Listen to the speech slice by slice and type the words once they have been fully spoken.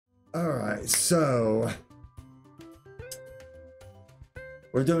Alright, so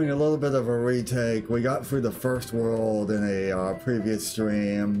we're doing a little bit of a retake. We got through the first world in a previous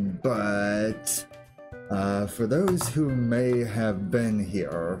stream, but for those who may have been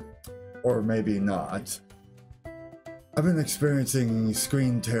here, or maybe not, I've been experiencing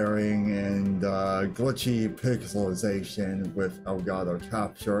screen tearing and glitchy pixelization with Elgato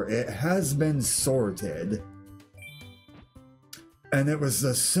Capture. It has been sorted. And it was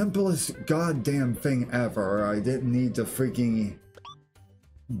the simplest goddamn thing ever. I didn't need to freaking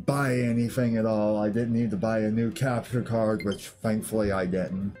buy anything at all. I didn't need to buy a new capture card, which thankfully I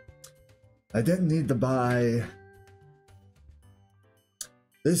didn't. I didn't need to buy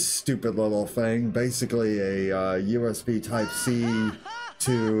this stupid little thing, basically a USB Type-C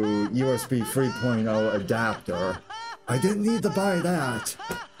to USB 3.0 adapter. I didn't need to buy that.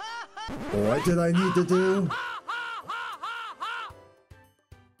 What did I need to do?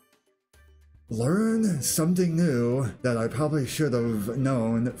 Learn something new that I probably should have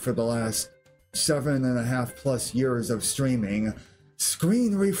known for the last 7.5+ years of streaming.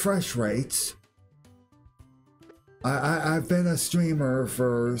 Screen refresh rates. I've been a streamer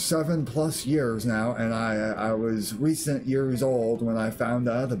for 7+ years now, and I was recent years old when I found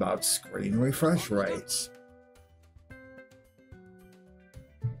out about screen refresh rates.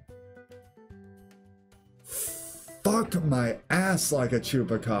 Fuck my ass like a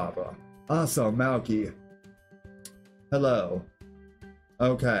chupacabra. Also, Malky. Hello.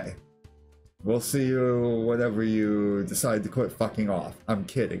 Okay. We'll see you whenever you decide to quit fucking off. I'm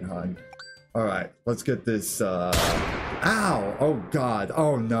kidding, hon. Alright, let's get this, Ow! Oh god.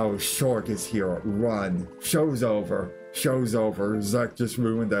 Oh no, Shork is here. Run. Show's over. Show's over. Zuck just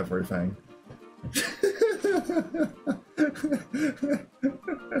ruined everything.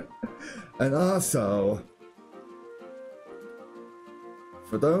 And also,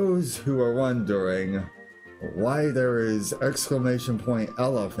 for those who are wondering why there is exclamation point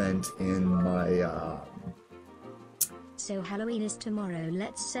elephant in my, So Halloween is tomorrow,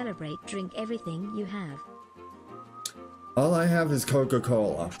 let's celebrate, drink everything you have. all I have is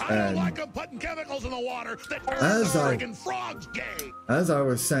Coca-Cola. I don't like them putting chemicals in the water that turn as the friggin' frogs gay. As I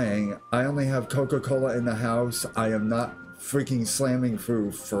was saying, I only have Coca-Cola in the house. I am not freaking slamming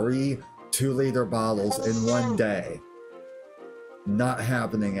through 3 2-liter bottles in one day. Not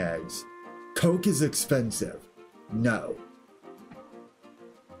happening, eggs. Coke is expensive. No.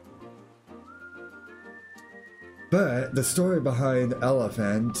 But the story behind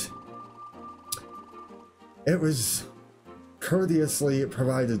Elephant, it was courteously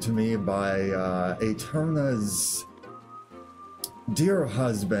provided to me by Eterna's dear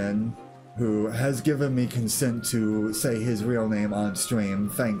husband, who has given me consent to say his real name on stream,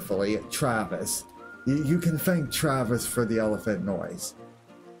 thankfully, Travis. You can thank Travis for the elephant noise.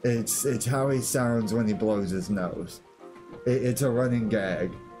 It's how he sounds when he blows his nose. It's a running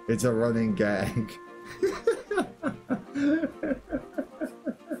gag. It's a running gag.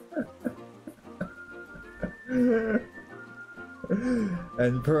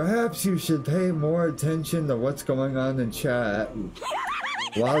 And perhaps you should pay more attention to what's going on in chat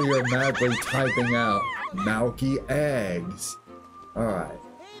while you're madly typing out Malky eggs. Alright.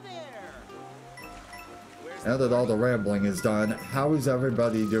 Now that all the rambling is done, how is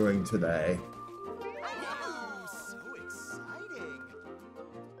everybody doing today? Oh, so exciting.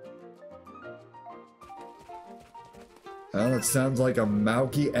 Well, it sounds like a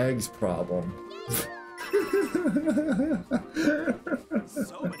Malky eggs problem.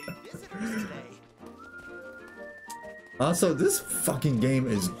 So many visitors today. Also, this fucking game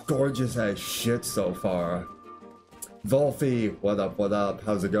is gorgeous as shit so far. Volfie, what up, what up?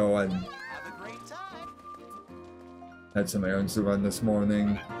 How's it going? Have a great time. Had some errands to run this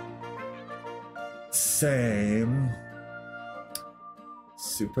morning. Same.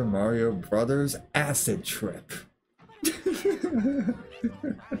 Super Mario Brothers Acid Trip.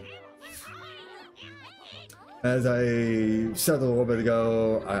 As I said a little bit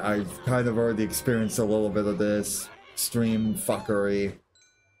ago, I've kind of already experienced a little bit of this stream fuckery,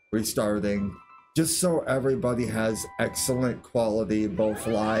 restarting, just so everybody has excellent quality, both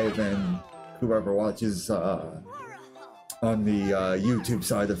live and whoever watches on the YouTube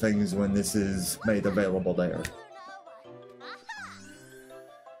side of things when this is made available there.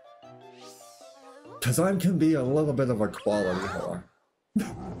 Because I can be a little bit of a quality whore.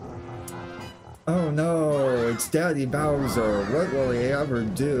 Oh no, it's Daddy Bowser. What will he ever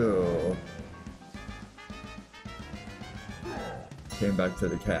do? Came back to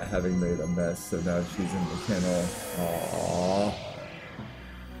the cat having made a mess, so now she's in the kennel. Aww.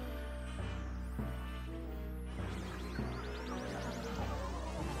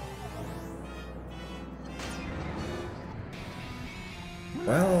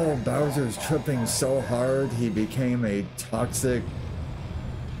 Well, Bowser's tripping so hard he became a toxic,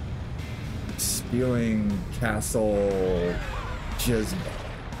 spewing castle jizz.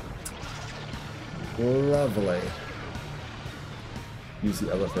 Lovely. Use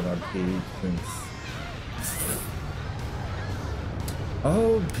the elephant on Peach.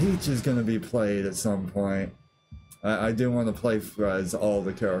 Oh, Peach is going to be played at some point. I do want to play as all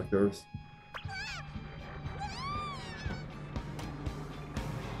the characters.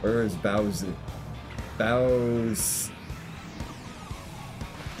 Where is Bowser? Bowser.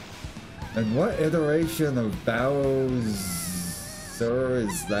 And what iteration of Bowser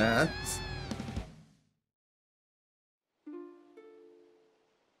is that?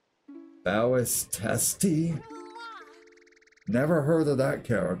 Testy? Never heard of that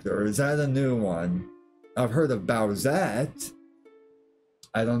character. Is that a new one? I've heard of Bowsette.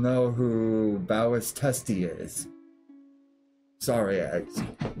 I don't know who Testy is. Sorry, Eggs.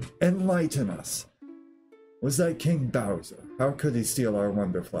 Enlighten us. Was that King Bowser? How could he steal our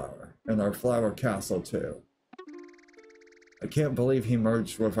Wonder Flower? And our Flower Castle, too. I can't believe he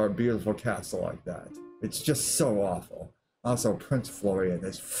merged with our beautiful castle like that. It's just so awful. Also, Prince Florian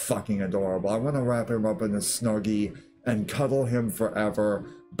is fucking adorable. I want to wrap him up in a Snuggie and cuddle him forever.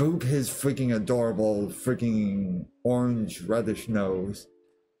 Boop his freaking adorable, freaking orange reddish nose.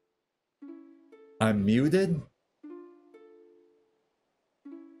 I'm muted?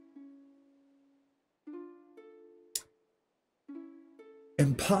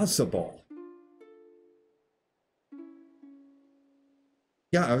 Impossible.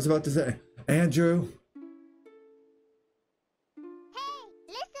 Yeah, I was about to say, Andrew. Hey,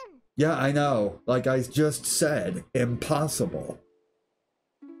 listen. Yeah, I know. Like I just said, impossible.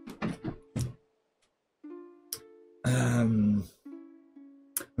 I'm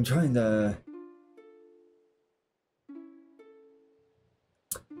trying to...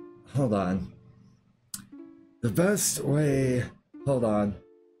 Hold on. The best way... Hold on.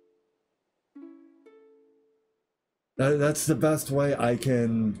 That's the best way I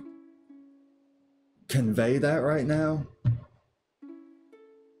can convey that right now.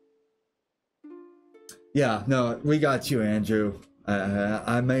 Yeah, no, we got you, Andrew.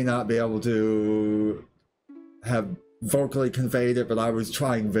 I may not be able to have vocally conveyed it, but I was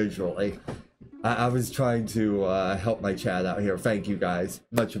trying visually. I was trying to help my chat out here. Thank you, guys.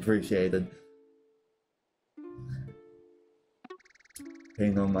 Much appreciated. Pay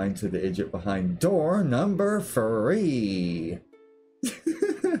no mind to the idiot behind door number 3.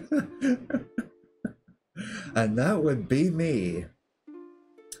 And that would be me.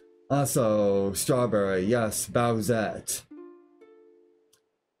 Also, Strawberry, yes, Bowsette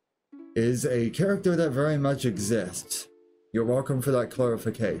is a character that very much exists. You're welcome for that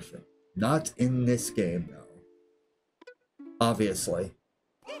clarification. Not in this game, though. Obviously.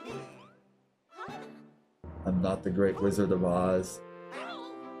 I'm not the Great Wizard of Oz.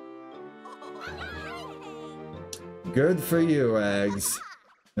 Good for you, Eggs.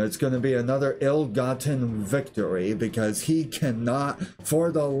 It's going to be another ill-gotten victory because he cannot,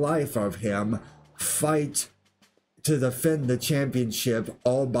 for the life of him, fight to defend the championship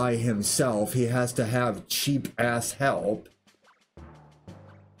all by himself. He has to have cheap-ass help.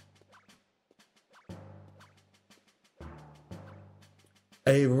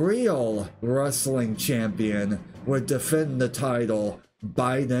 A real wrestling champion would defend the title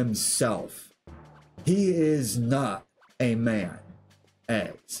by themselves. He is not a man.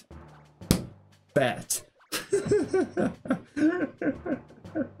 Eggs. Bet.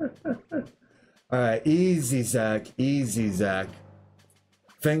 Alright, easy, Zach. Easy, Zach.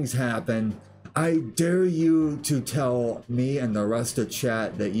 Things happen. I dare you to tell me and the rest of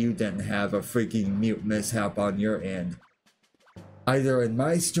chat that you didn't have a freaking mute mishap on your end. Either in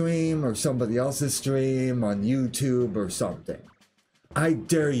my stream or somebody else's stream on YouTube or something. I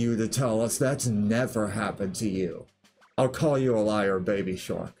dare you to tell us that's never happened to you. I'll call you a liar, Baby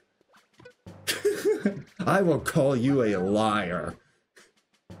Shark. I will call you a liar.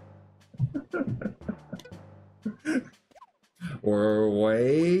 We're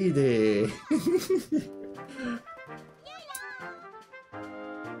waiting.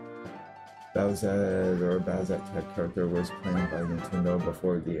 Bowsette tech character was planned by Nintendo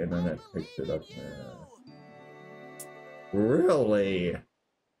before the internet picked it up. Really?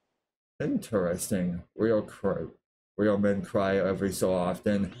 Interesting. Real men cry every so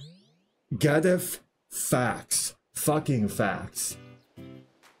often. Gedif, facts. Fucking facts.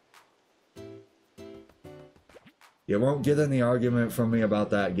 You won't get any argument from me about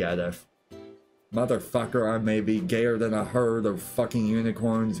that, Gedif. Motherfucker, I may be gayer than a herd of fucking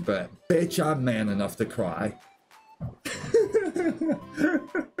unicorns, but bitch, I'm man enough to cry.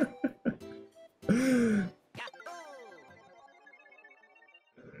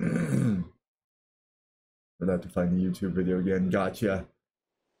 I'd have to find the YouTube video again. Gotcha.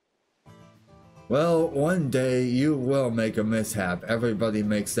 Well, one day you will make a mishap. Everybody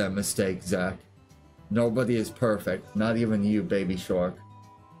makes that mistake, Zach. Nobody is perfect. Not even you, Baby Shark.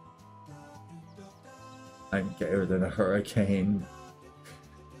 I'm gayer than a hurricane.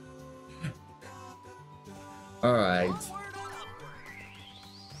 Alright.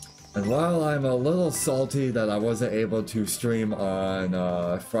 And while I'm a little salty that I wasn't able to stream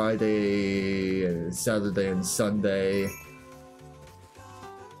on Friday, Saturday, and Sunday,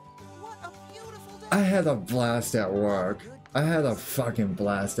 I had a blast at work. I had a fucking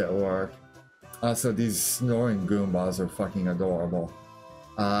blast at work. Also, these snoring Goombas are fucking adorable.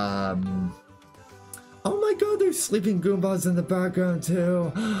 Oh my god, there's sleeping Goombas in the background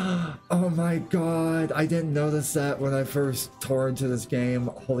too. Oh my god, I didn't notice that when I first tore into this game.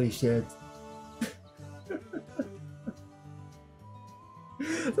 Holy shit.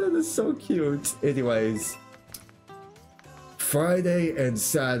 That is so cute. Anyways, Friday and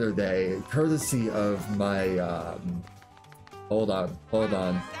Saturday, courtesy of my, hold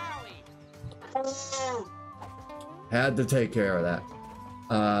on. Had to take care of that.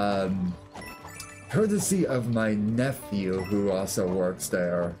 Courtesy of my nephew, who also works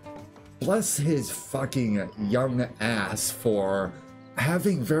there. Bless his fucking young ass for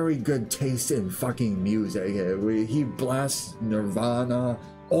having very good taste in fucking music. He blasts Nirvana,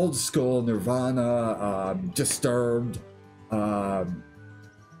 old school Nirvana, Disturbed,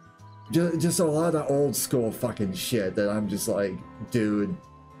 just a lot of old school fucking shit that I'm just like, dude,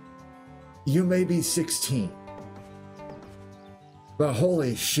 you may be 16. But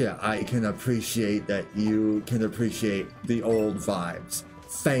holy shit, I can appreciate that you can appreciate the old vibes.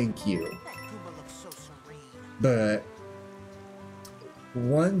 Thank you. But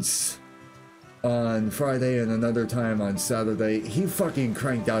once on Friday and another time on Saturday, he fucking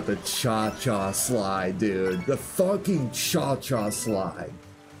cranked out the cha-cha slide, dude. The fucking cha-cha slide.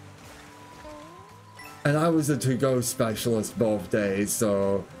 And I was a to-go specialist both days,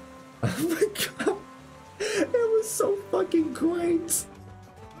 so... Oh my god. It was so fucking great.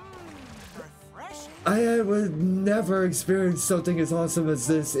 I would never experience something as awesome as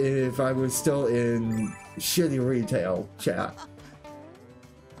this if I was still in shitty retail, chat.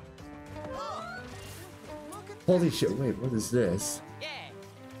 Holy shit, wait, what is this?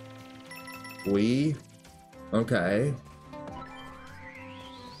 We? Okay.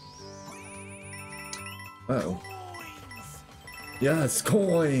 Uh-oh. Yes,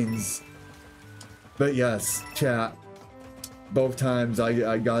 coins! But yes, chat. Both times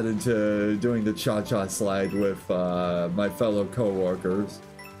I got into doing the cha-cha slide with my fellow co-workers.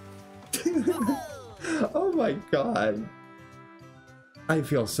 Oh my god. I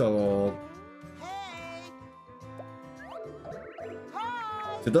feel so old.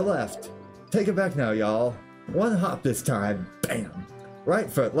 To the left. Take it back now, y'all. One hop this time. Bam. Right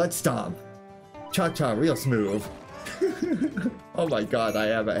foot, let's stomp. Cha-cha real smooth. Oh my god, I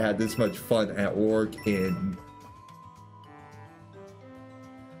haven't had this much fun at work in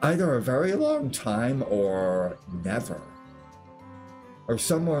either a very long time or never. Or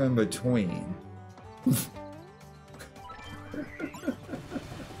somewhere in between.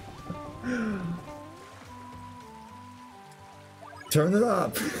 Turn it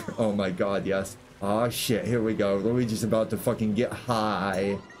up! Oh my god, yes. Aw shit, here we go. Luigi's about to fucking get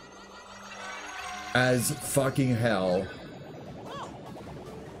high as fucking hell.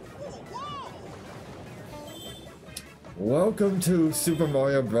 Welcome to Super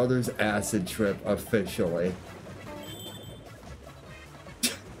Mario Brothers Acid Trip officially.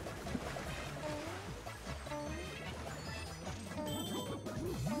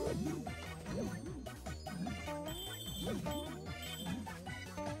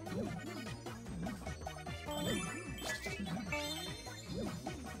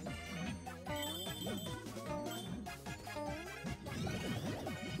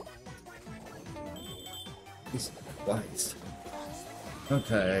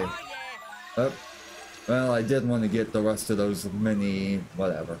 Okay. Oh. Well, I did want to get the rest of those mini...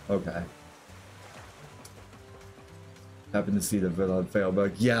 whatever. Okay. Happened to see the vid on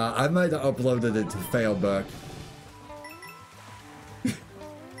Failbook. Yeah, I might have uploaded it to Failbook.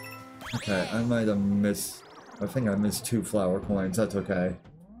 Okay, I might have missed... I think I missed 2 flower coins. That's okay.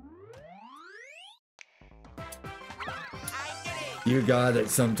 You got it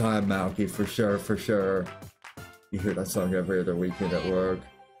sometime, Malky. For sure, for sure. You hear that song every other weekend at work.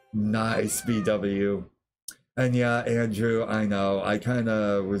 Nice, BW. And yeah, Andrew, I know. I kind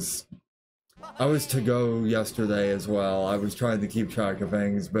of was I was to go yesterday as well. I was trying to keep track of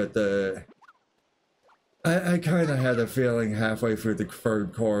things, but I kind of had a feeling halfway through the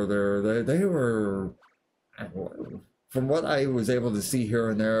third quarter they were, from what I was able to see here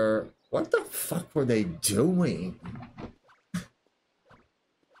and there, what the fuck were they doing?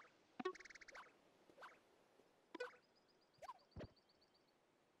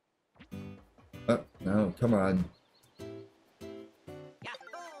 Oh, no, come on.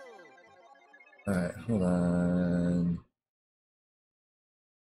 Alright, hold on.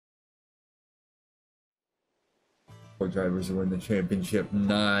 Four drivers who win the championship.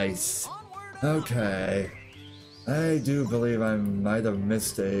 Nice. Okay. I do believe I might have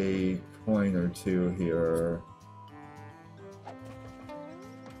missed a coin or two here.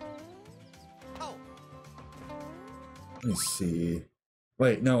 Let me see.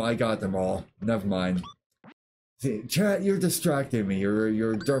 Wait, no, I got them all. Never mind. See, chat, you're distracting me.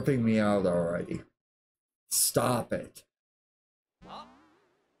 You're derping me out already. Stop it.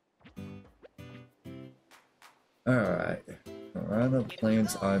 Alright. Around the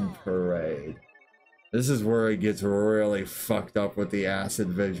plants on parade. This is where it gets really fucked up with the acid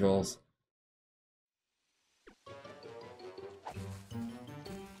visuals.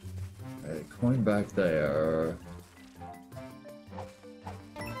 Okay, coin back there.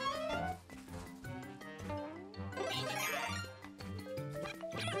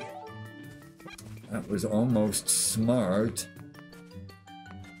 That was almost smart.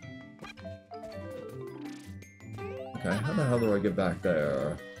 Okay, how the hell do I get back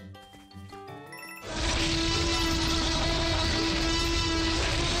there?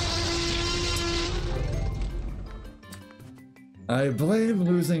 I blame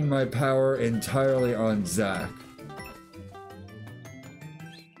losing my power entirely on Zach.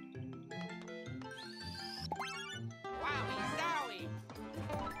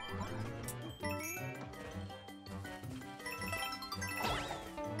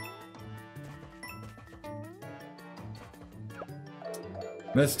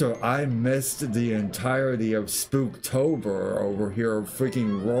 Mister, I missed the entirety of Spooktober over here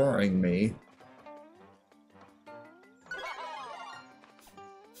freaking roaring me.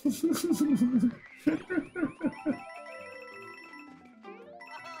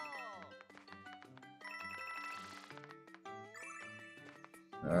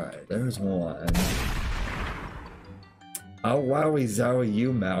 Alright, there's one. Oh, wowie zowie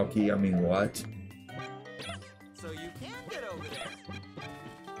you, Malky. I mean, what? So you can get over there.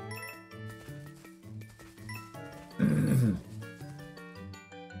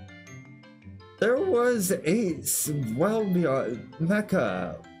 There was a... Well,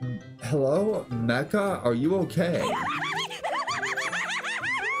 Mecha. Hello? Mecha? Are you okay?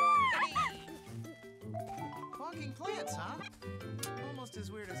 Talking plants, huh? Almost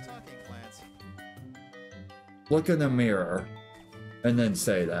as weird as talking plants. Look in the mirror. And then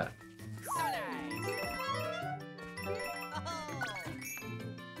say that. So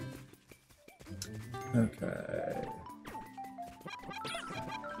nice. Okay.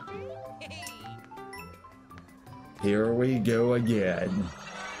 Here we go again.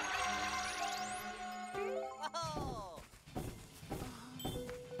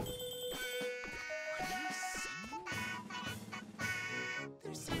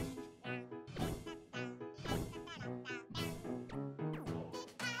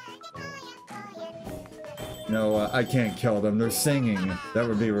 No, I can't kill them. They're singing. That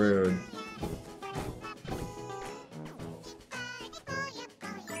would be rude.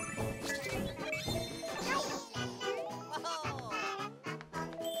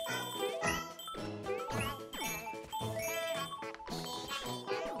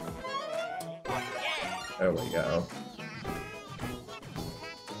 There we go.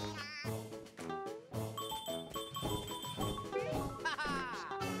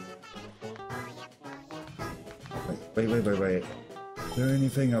 Wait. Is there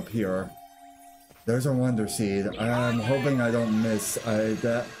anything up here? There's a Wonder Seed. I'm hoping I don't miss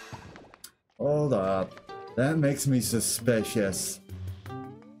that. Hold up. That makes me suspicious.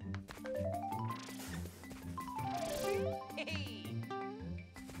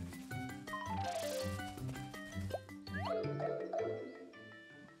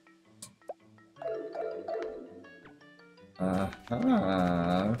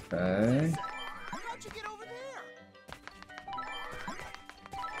 Okay. How'd you get over there?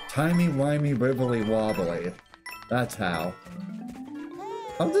 Timey-wimey, wibbly wobbly. That's how.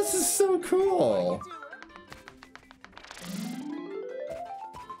 Oh, this is so cool!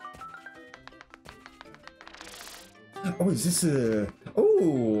 Oh, is this a...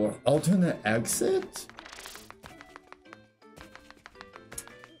 Oh, alternate exit?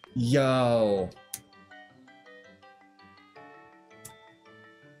 Yo.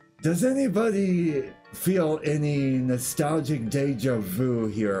 Does anybody feel any nostalgic deja vu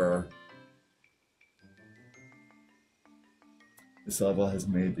here? This level has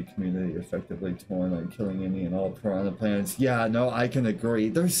made the community effectively torn on killing any and all piranha plants. Yeah, no, I can agree.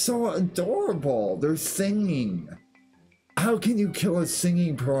 They're so adorable. They're singing. How can you kill a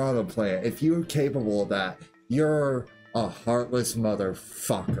singing piranha plant? If you're capable of that, you're a heartless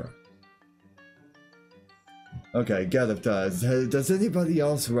motherfucker. Okay, Gedif does. Does anybody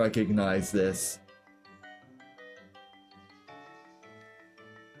else recognize this?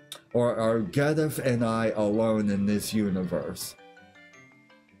 Or are Gedif and I alone in this universe?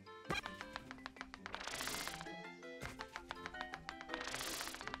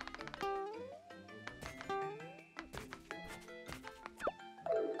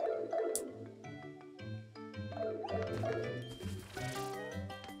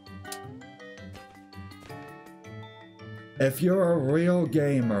 If you're a real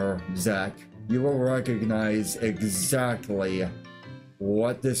gamer, Zach, you will recognize exactly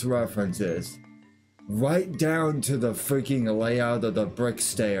what this reference is. Right down to the freaking layout of the brick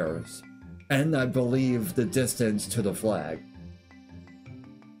stairs. And I believe the distance to the flag.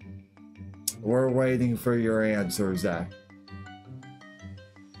 We're waiting for your answer, Zach.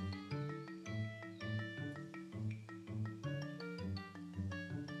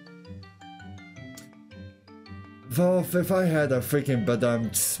 Wolf, if I had a freaking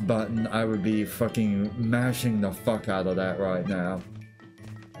badumts button, I would be fucking mashing the fuck out of that right now.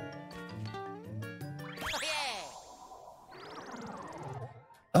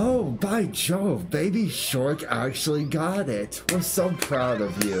 Oh, by Jove, Baby Shork actually got it. We're so proud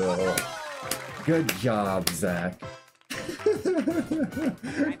of you. Good job, Zach. Bye-bye.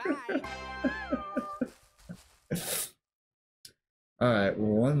 Alright,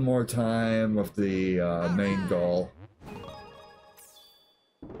 one more time with the main goal.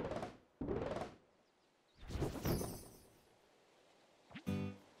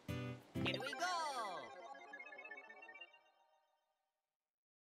 Here we go.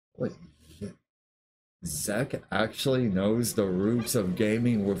 Wait, shit. Zach actually knows the roots of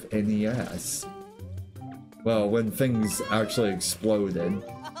gaming with NES. Well, when things actually exploded.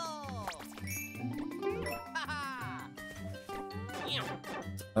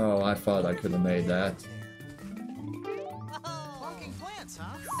 Oh, I thought I could have made that. Talking plants,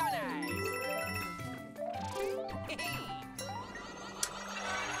 huh? So nice.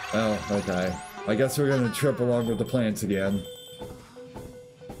 Oh, okay. I guess we're gonna trip along with the plants again.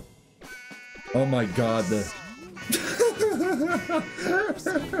 Oh my god, the...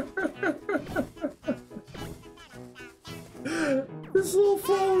 This little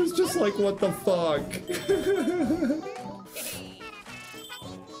flower is just like, what the fuck?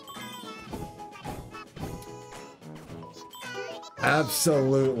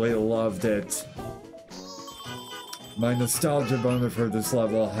 Absolutely loved it. My nostalgia boner for this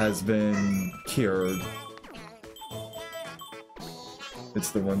level has been cured.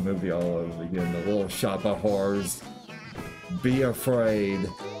 It's the one movie all over again, The Little Shop of Horrors. Be afraid.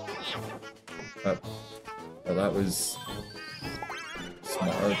 Oh, well, that was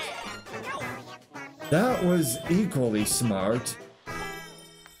smart. That was equally smart.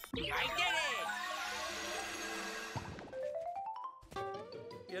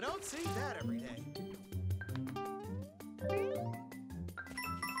 You don't see that every day.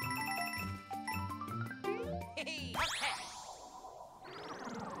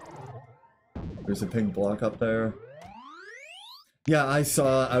 There's a pink block up there. Yeah, I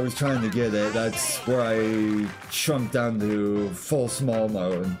saw it. I was trying to get it. That's where I shrunk down to full small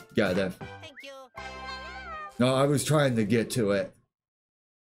mode. Got it. Thank you. No, I was trying to get to it.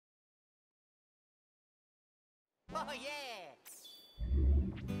 Oh yeah.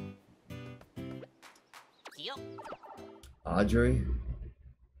 Yup. Audrey?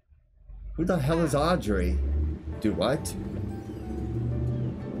 Who the hell is Audrey? Do what?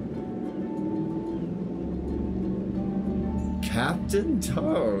 Captain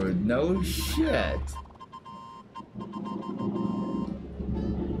Toad, no shit.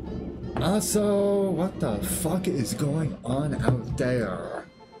 Also, what the fuck is going on out there?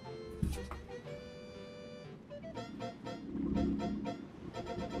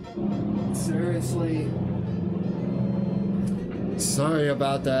 Seriously? Sorry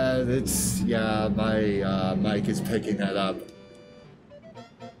about that. It's, yeah, my mic is picking that up.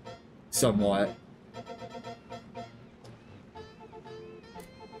 Somewhat.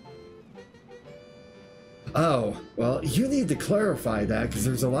 Oh, well, you need to clarify that because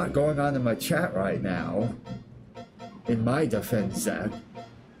there's a lot going on in my chat right now. In my defense, Zach.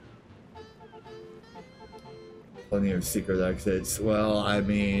 Plenty of secret exits. Well, I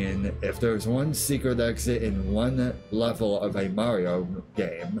mean, if there's one secret exit in one level of a Mario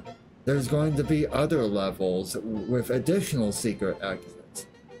game, there's going to be other levels with additional secret exits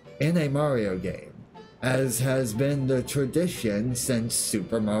in a Mario game, as has been the tradition since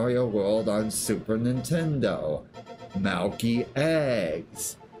Super Mario World on Super Nintendo. Milky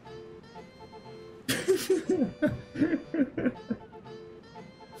eggs.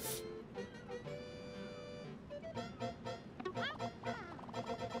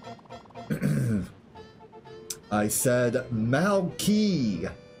 I said Milky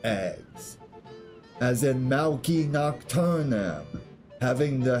eggs, as in Milky Nocturnum,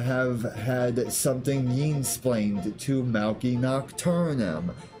 having to have had something yin-splained to Milky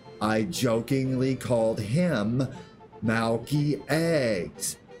Nocturnum. I jokingly called him Milky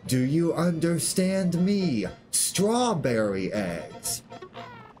Eggs. Do you understand me? Strawberry eggs.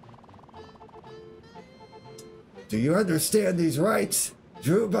 Do you understand these rights,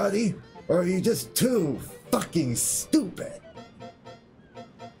 Drew buddy? Or are you just too fucking stupid?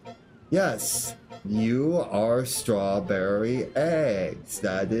 Yes, you are strawberry eggs.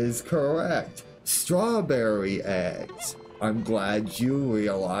 That is correct. Strawberry eggs. I'm glad you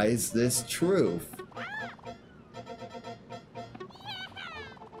realize this truth.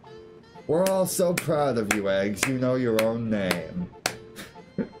 We're all so proud of you, Eggs. You know your own name.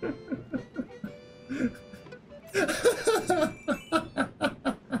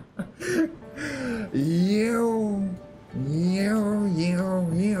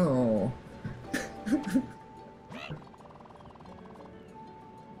 You.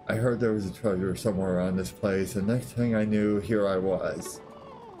 I heard there was a treasure somewhere around this place, and next thing I knew, here I was.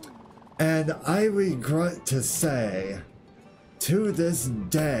 And I regret to say, to this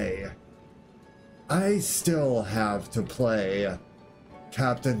day, I still have to play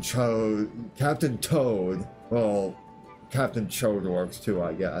Captain Toad. Well, Captain Chode works too,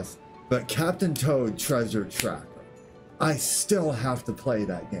 I guess. But Captain Toad Treasure Tracker. I still have to play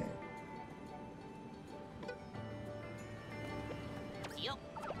that game.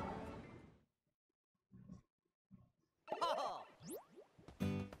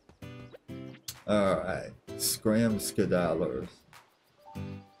 Alright, Scram Skedaddlers.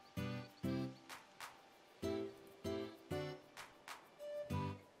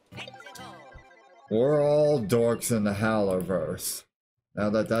 We're all dorks in the Haloverse. Now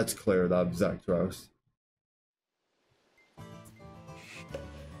that that's cleared up, Zekros.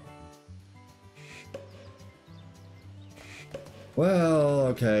 Well,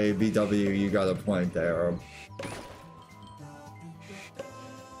 okay, BW, you got a point there.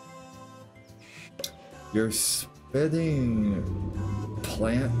 You're spitting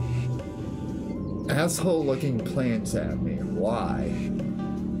plant... asshole-looking plants at me. Why?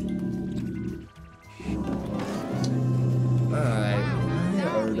 Alright,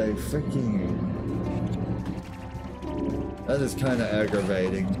 why are they freaking... That is kind of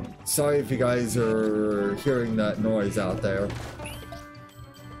aggravating. Sorry if you guys are hearing that noise out there.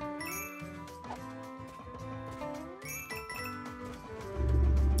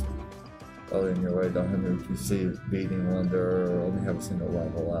 Oh, in your way, the 100 PC beating wonder, only have a single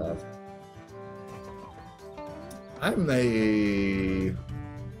level left. I may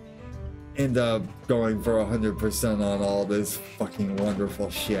end up going for 100% on all this fucking wonderful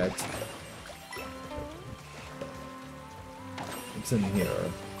shit. What's in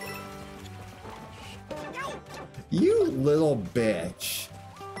here? You little bitch.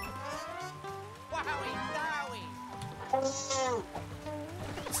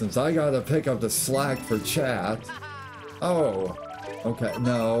 Since I gotta pick up the slack for chat. Oh, okay,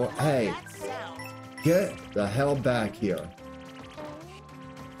 no, hey. Get the hell back here.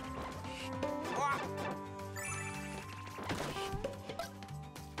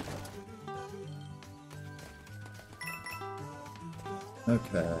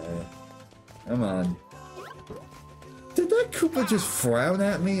 Okay. Come on. Did that Koopa just frown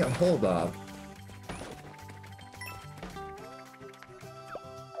at me? Hold up.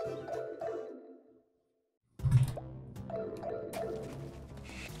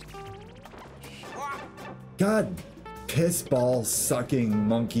 God, piss ball sucking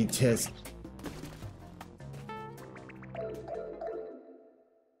monkey tisk.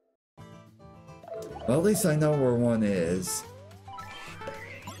 Well, at least I know where one is.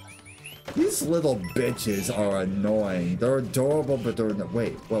 These little bitches are annoying. They're adorable, but they're no—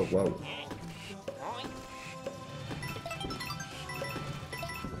 wait, whoa, whoa.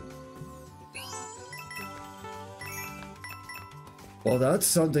 Well, that's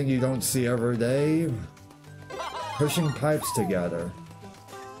something you don't see every day. Pushing pipes together.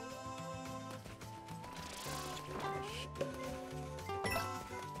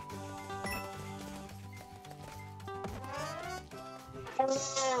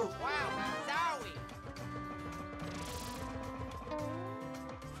 sorry.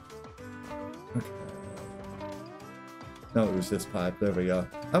 Okay. No, it was this pipe. There we go.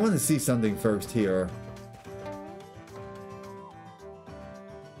 I want to see something first here.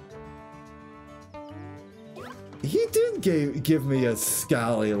 He did give me a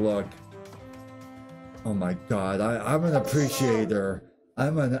scally look. Oh my god, I'm an appreciator.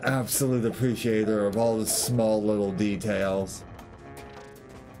 I'm an absolute appreciator of all the small little details.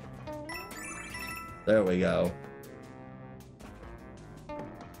 There we go.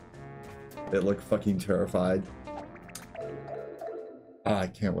 It looked fucking terrified. Oh, I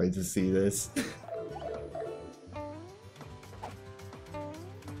can't wait to see this.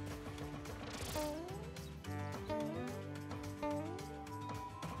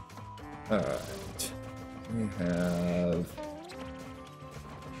 Alright. We have...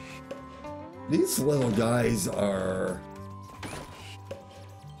 These little guys are...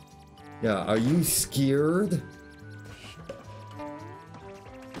 Yeah, are you scared?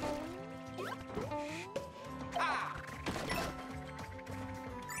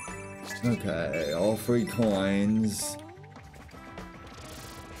 Okay, all 3 coins.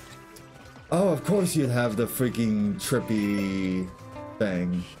 Oh, of course you'd have the freaking trippy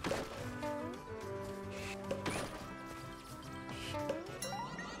thing.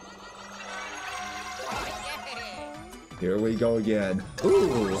 Here we go again.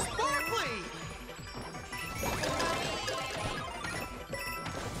 Ooh!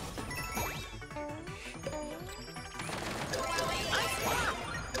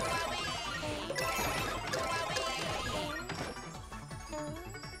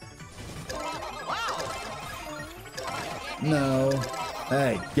 No.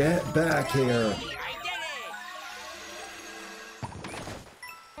 Hey, get back here.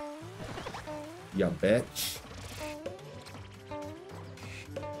 Ya bitch.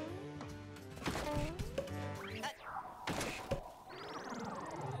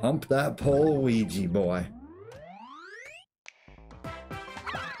 Hump that pole, Ouija boy.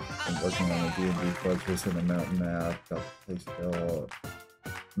 I'm working on a D&D fortress in the mountain map. Got the place built.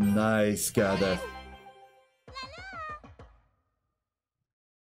 Nice, got it.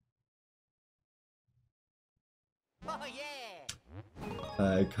 Oh, yeah.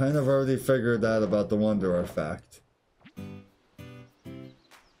 I kind of already figured that about the wonder effect.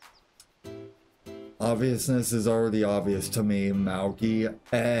 Obviousness is already obvious to me, Mauky.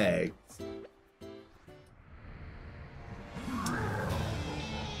 Eggs.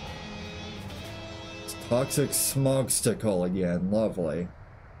 Toxic smogstickle again. Lovely.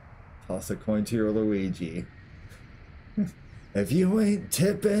 Toss a coin to your Luigi. If you ain't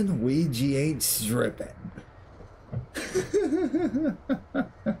tipping, Ouija ain't stripping.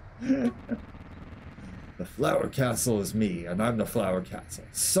 The Flower Castle is me, and I'm the Flower Castle.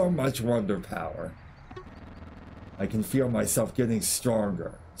 So much wonder power. I can feel myself getting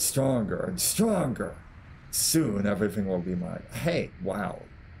stronger, stronger, and stronger. Soon everything will be mine. Hey, wow.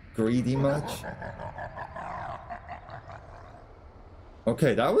 Greedy much?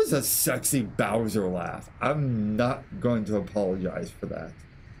 Okay, that was a sexy Bowser laugh. I'm not going to apologize for that.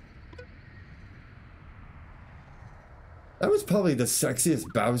 That was probably the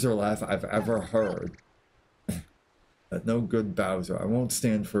sexiest Bowser laugh I've ever heard. But no good Bowser. I won't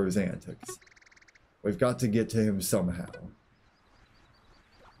stand for his antics. We've got to get to him somehow.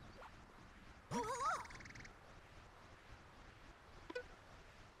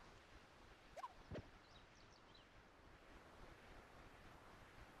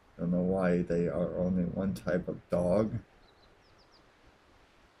 Don't know why they are only one type of dog.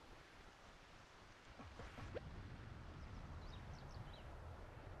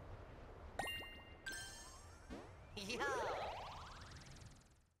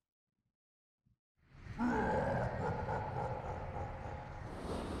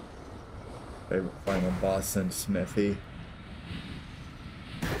 Favorite final boss and Smithy.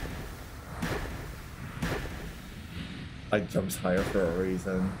 I jumps higher for a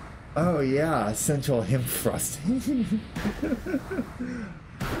reason. Oh yeah, essential him thrusting.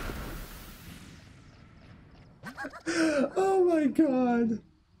 Oh my god.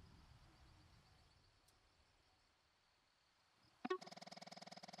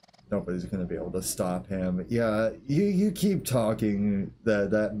 Nobody's gonna be able to stop him. Yeah, you keep talking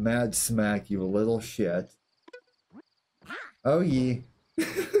that mad smack, you little shit. Oh ye.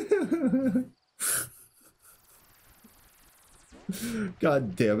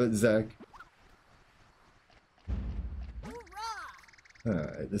 God damn it, Zach.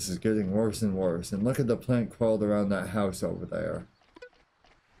 Alright, this is getting worse and worse. And look at the plant crawled around that house over there.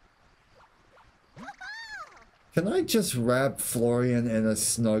 Can I just wrap Florian in a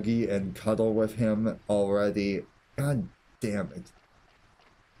snuggie and cuddle with him already? God damn it.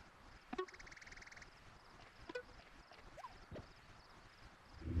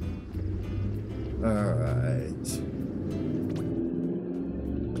 Alright.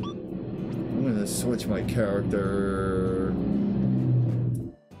 I'm gonna switch my character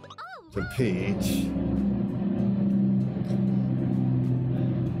to Peach.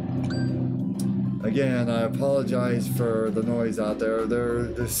 Again, I apologize for the noise out there.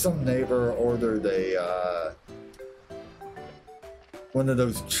 There's some neighbor ordered a one of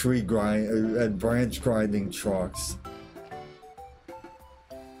those tree branch grinding trucks.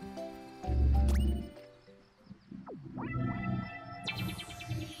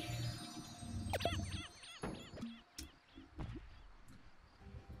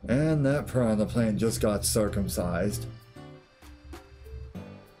 And that piranha plant just got circumcised.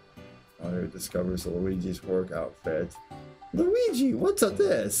 Honor discovers Luigi's work outfit. Luigi, what's up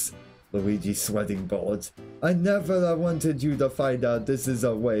this? Luigi sweating bullets. I never wanted you to find out this is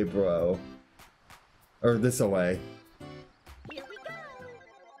a way, bro. Or this away. Here we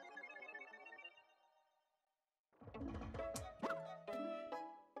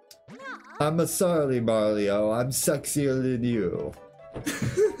go. I'm sorry, Mario. I'm sexier than you.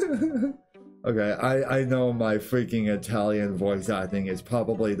 Okay, I know my freaking Italian voice acting is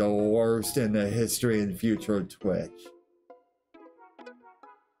probably the worst in the history and future of Twitch.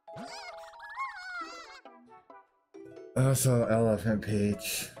 Also, Elephant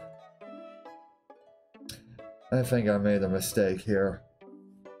Peach. I think I made a mistake here.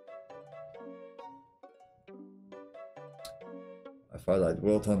 I thought I'd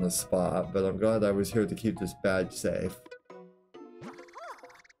wilt on the spot, but I'm glad I was here to keep this badge safe.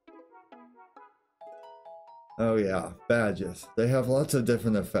 Oh yeah, badges. They have lots of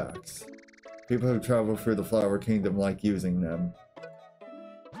different effects. People who travel through the Flower Kingdom like using them.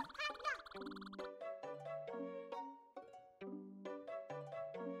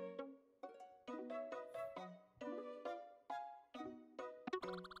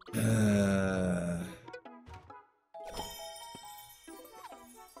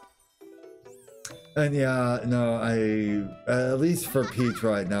 And yeah, no, at least for Peach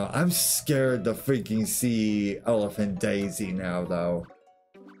right now, I'm scared to freaking see Elephant Daisy now, though.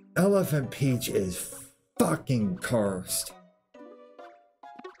 Elephant Peach is fucking cursed.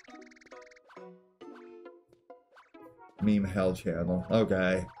 Meme Hell Channel,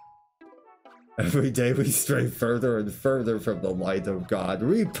 okay. Every day we stray further and further from the light of God.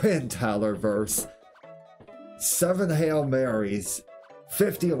 Repent, Tallerverse. 7 Hail Marys.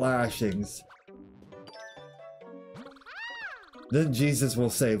 50 lashings. Then Jesus will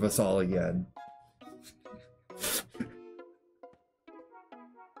save us all again.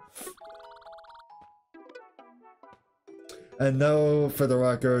 And no, for the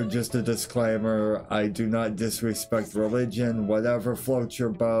record, just a disclaimer, I do not disrespect religion, whatever floats your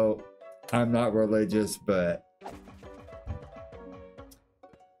boat. I'm not religious, but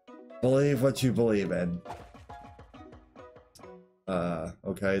believe what you believe in.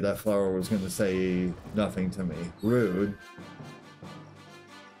 Okay, that flower was gonna say nothing to me. Rude.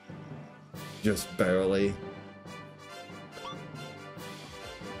 Just barely.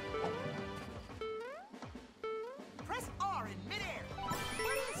 Press R in midair.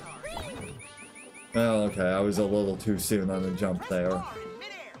 What is R? Well, okay, I was a little too soon on the jump there. R in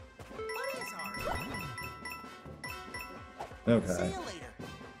midair. What is R? Okay. See you later.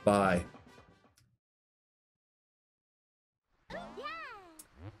 Bye.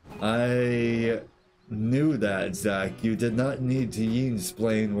 I knew that, Zach. You did not need to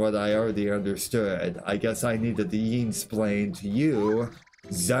yin-splain what I already understood. I guess I needed to yin-splain to you,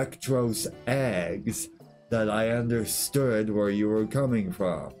 Zectros eggs, that I understood where you were coming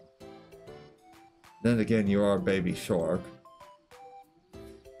from. Then again, you are Baby Shark.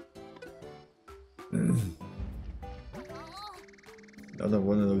 Another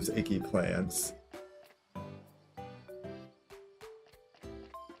one of those icky plants.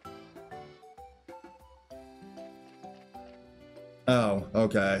 Oh,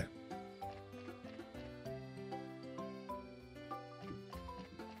 okay.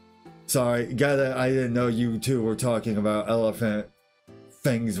 Sorry, got it. I didn't know you two were talking about elephant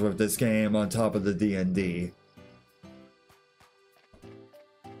things with this game on top of the D&D.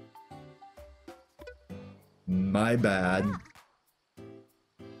 My bad.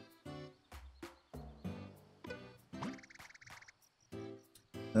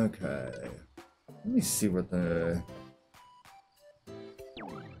 Okay. Let me see what the...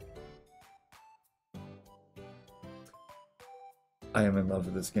 I am in love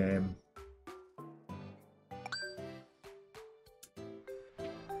with this game.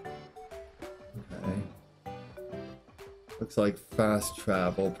 Looks like fast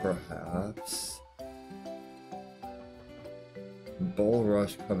travel, perhaps. Bull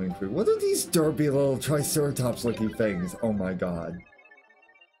rush coming through. What are these derpy little triceratops looking things? Oh my god.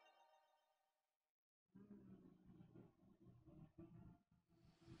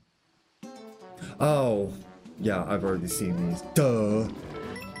 Oh, yeah, I've already seen these. Duh.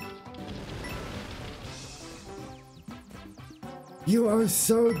 You are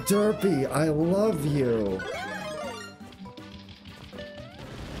so derpy. I love you.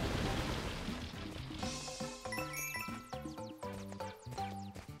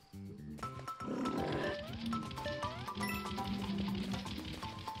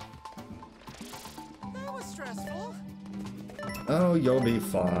 That was stressful. Oh, you'll be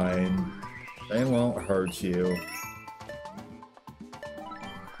fine. They won't hurt you.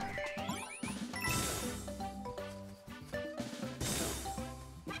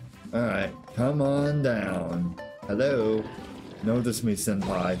 Alright, come on down. Hello. Notice me,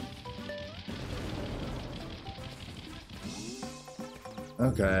 senpai.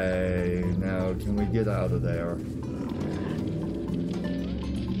 Okay, now can we get out of there?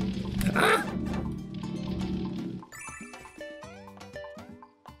 Ah!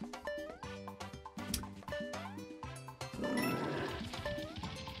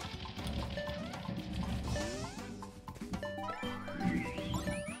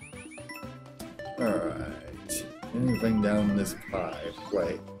 Alright. Anything down this pipe?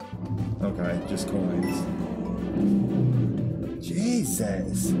 Wait. Okay, just coins.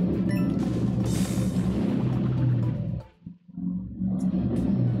 Jesus!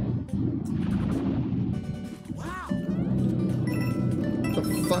 What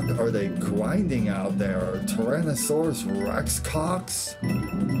the fuck are they grinding out there? Tyrannosaurus Rex cocks?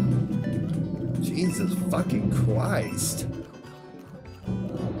 Jesus fucking Christ.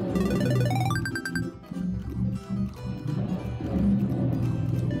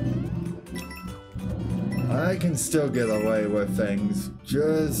 I can still get away with things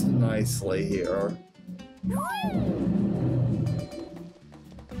just nicely here.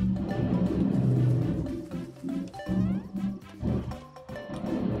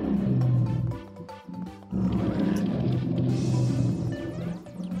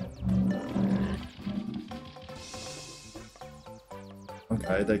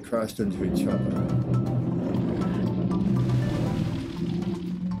 Okay, they crashed into each other.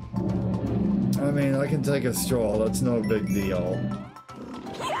 I mean, I can take a stroll, that's no big deal.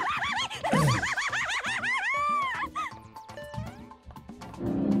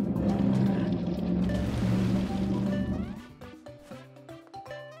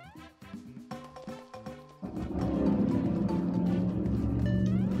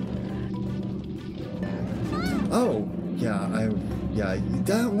 Oh, yeah,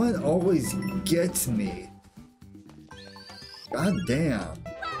 that one always gets me. God damn.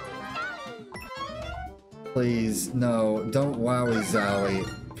 Please, no, don't wowie zowie,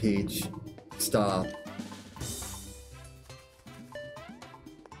 Peach. Stop.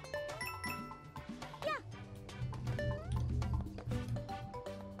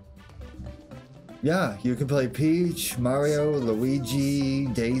 Yeah, you can play Peach, Mario, Luigi,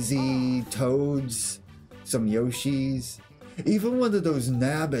 Daisy, Toads, some Yoshis. Even one of those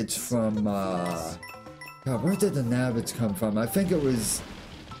Nabbits from, God, where did the Nabbits come from? I think it was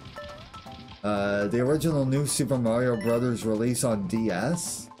the original New Super Mario Brothers release on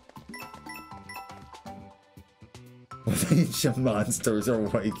DS? Ancient monsters are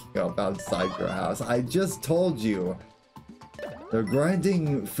waking up outside your house. I just told you. They're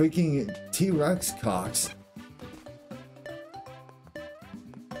grinding freaking T-Rex cocks.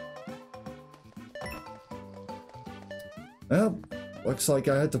 Well, looks like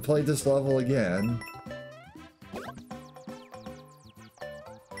I had to play this level again.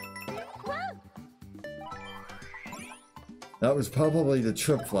 That was probably the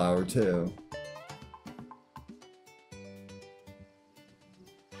trip flower, too.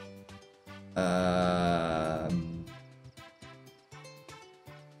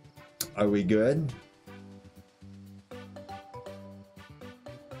 Are we good?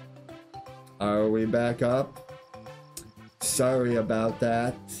 Are we back up? Sorry about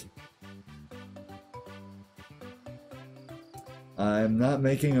that. I'm not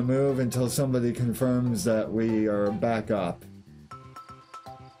making a move until somebody confirms that we are back up.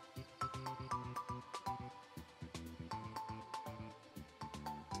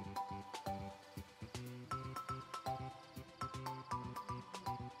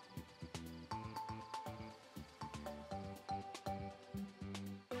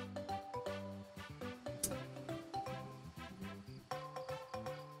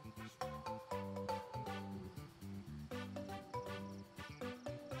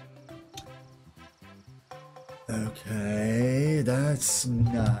 Okay, that's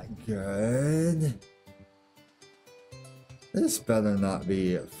not good. This better not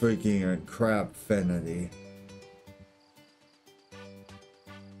be freaking crapfinity.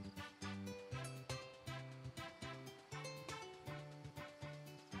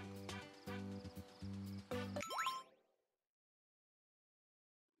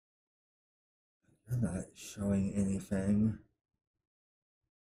 You're not showing anything.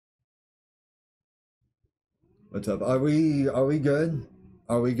 What's up? Are we good?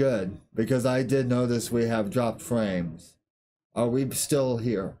 Are we good? Because I did notice we have dropped frames. Are we still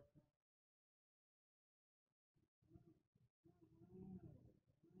here?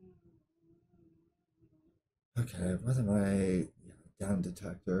 Okay, what am I? Down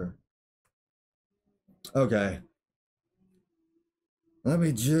detector. Okay. Let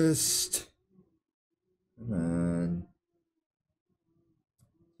me just... Come on.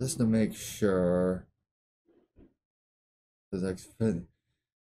 Just to make sure.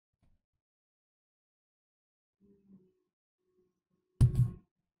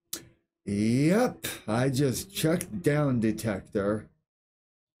 Yep, I just checked down detector.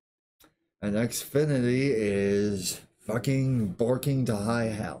 And Xfinity is fucking borking to high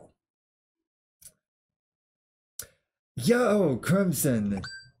hell. Yo, Crimson!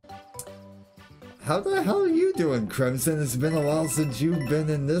 How the hell are you doing, Crimson? It's been a while since you've been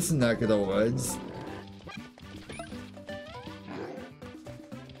in this neck of the woods.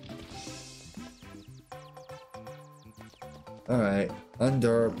 Alright,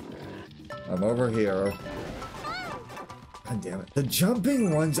 under. I'm over here. God damn it. The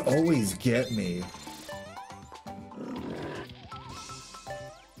jumping ones always get me.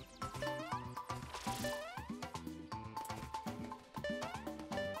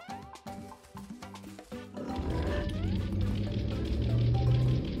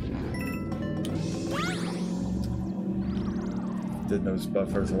 Did those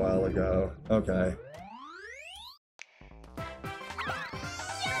buffers a while ago. Okay.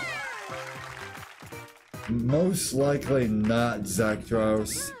 Most likely not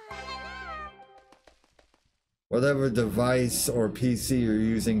Zekros. Whatever device or PC you're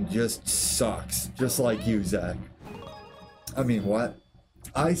using just sucks. Just like you, Zach. I mean, what?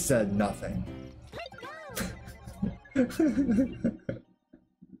 I said nothing.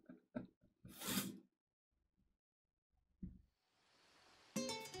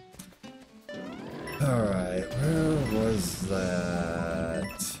 Alright, where was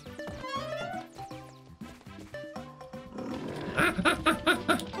that?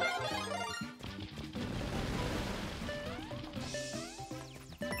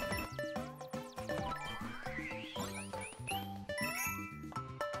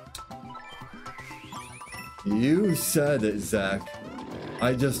 You said it, Zach.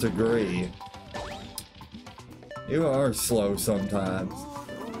 I just agree. You are slow sometimes.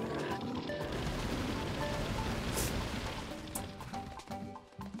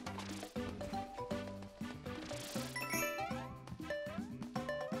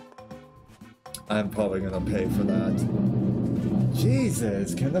 I'm probably gonna pay for that.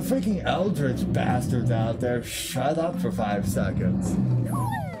 Jesus, can the freaking Eldritch bastards out there shut up for 5 seconds?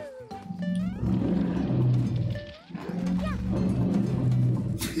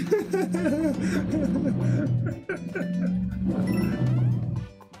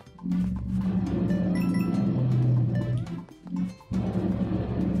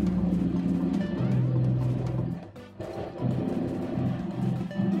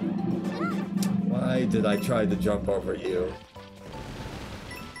 Why did I try to jump over you?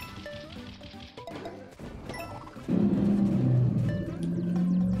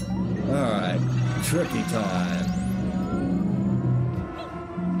 Alright, tricky time.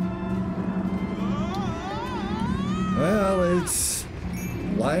 Well, it's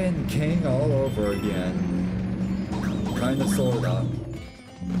Lion King all over again. Kinda, sorta.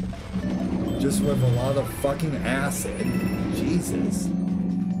 Just with a lot of fucking acid. Jesus.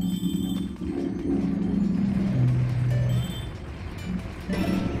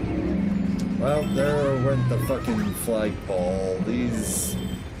 Well, there went the fucking flagpole. These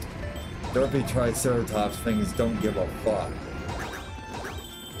derpy Triceratops things don't give a fuck.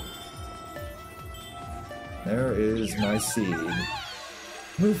 There is my seed.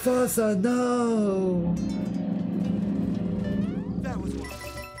 Mufasa, no! That was one.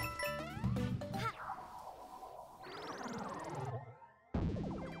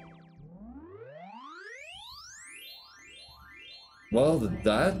 Well,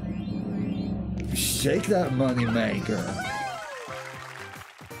 that... Shake that money maker.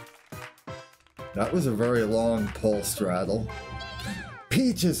 That was a very long pull straddle.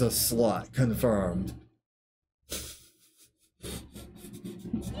 Peach is a slut, confirmed.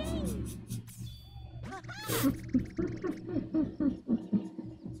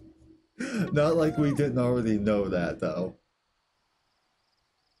 Not like we didn't already know that, though.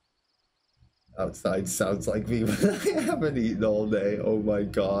 Outside sounds like me, but I haven't eaten all day. Oh my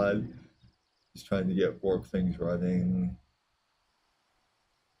god. Just trying to get work things running.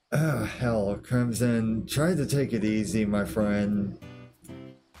 Ah, hell, Crimson. Try to take it easy, my friend.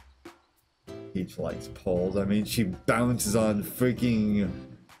 Peach likes poles. I mean, she bounces on freaking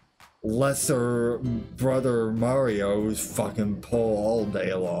lesser brother Mario's fucking pole all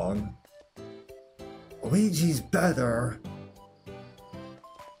day long. Luigi's better.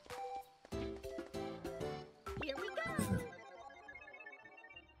 Here we go.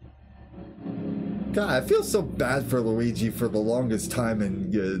 God, I feel so bad for Luigi for the longest time in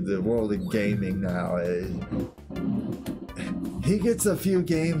the world of gaming now. He gets a few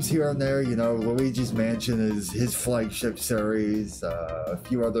games here and there, you know. Luigi's Mansion is his flagship series, a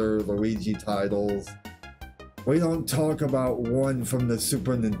few other Luigi titles. We don't talk about one from the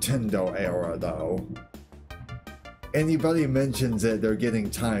Super Nintendo era, though. Anybody mentions it, they're getting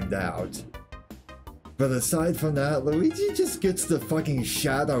timed out. But aside from that, Luigi just gets the fucking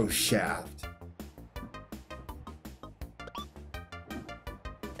Shadow Shaft.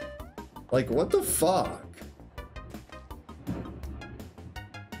 Like, what the fuck?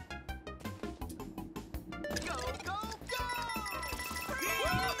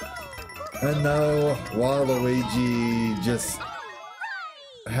 And no, Waluigi just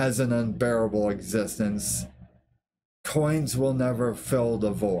has an unbearable existence. Coins will never fill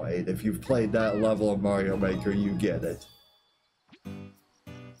the void. If you've played that level of Mario Maker, you get it.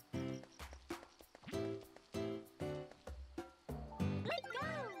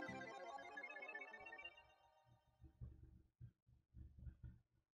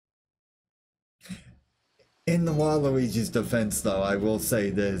 In the Waluigi's defense, though, I will say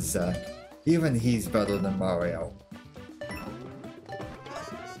this, even he's better than Mario.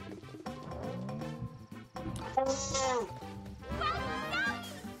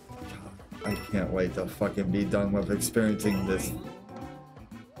 I can't wait to fucking be done with experiencing this.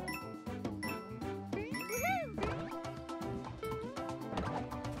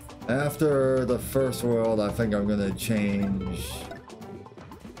 After the first world, I think I'm gonna change.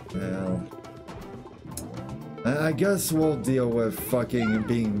 Well, I guess we'll deal with fucking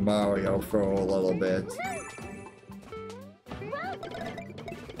being Mario for a little bit.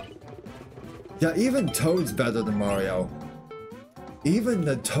 Yeah, even Toad's better than Mario. Even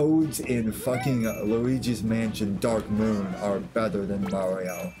the Toads in fucking Luigi's Mansion Dark Moon are better than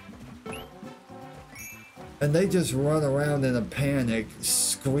Mario. And they just run around in a panic,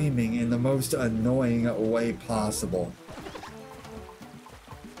 screaming in the most annoying way possible.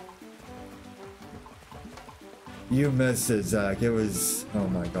 You missed it, Zach. It was... oh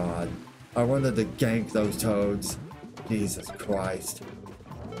my god. I wanted to gank those Toads. Jesus Christ.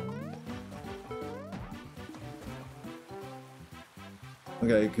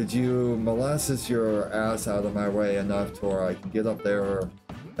 Okay, could you molasses your ass out of my way enough to where I can get up there?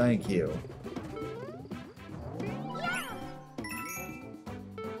 Thank you.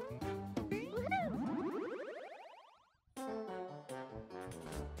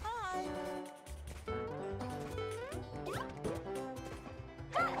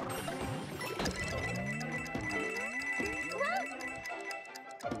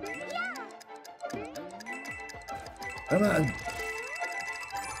 Come on.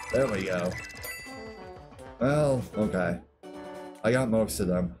 There we go. Well, okay. I got most of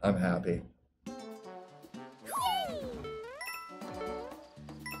them. I'm happy.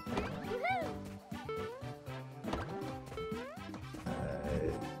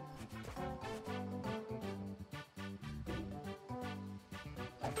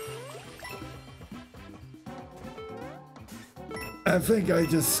 I think I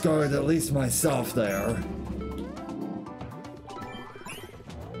just scarred at least myself there.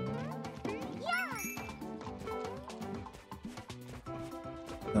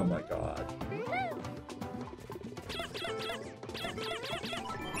 Oh my god.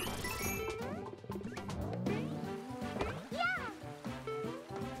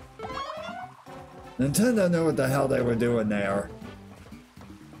 Nintendo knew what the hell they were doing there.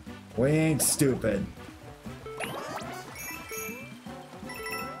 We ain't stupid.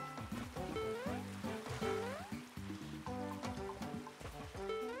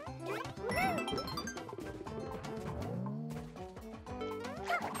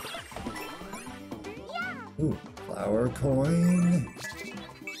 Ooh, flower coin.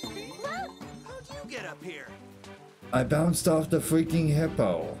 How'd you get up here? I bounced off the freaking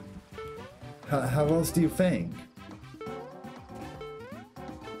hippo. How else do you think?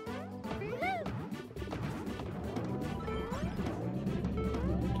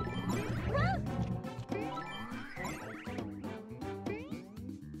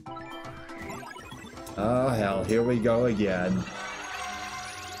 Oh hell, here we go again.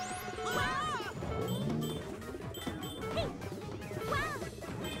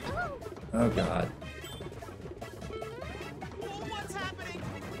 Oh god. What's happening?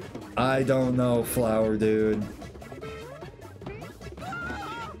 I don't know, Flower Dude.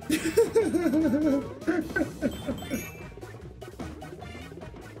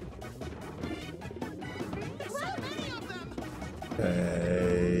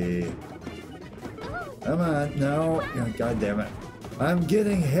 Okay. Come on, no. Oh, god damn it. I'm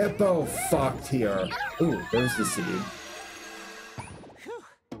getting hippo fucked here. Ooh, there's the seed.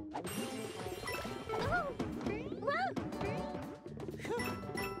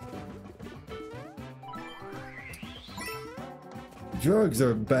 Drugs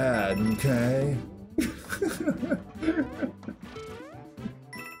are bad, okay?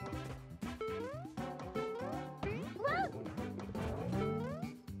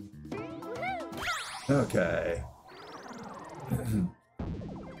 Okay.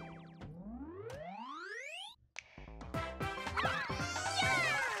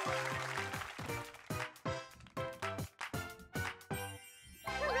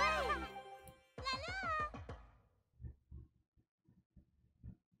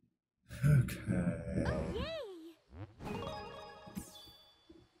 Okay.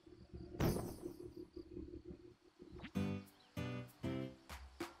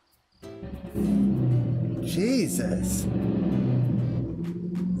 Jesus.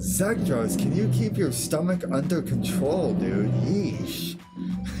 Zekros, can you keep your stomach under control, dude? Yeesh.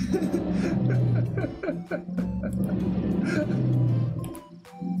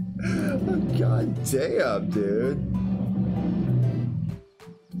 Oh, god damn, dude.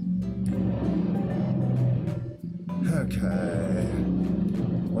 Okay.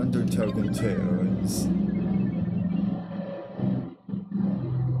 Wonder Token Tunes.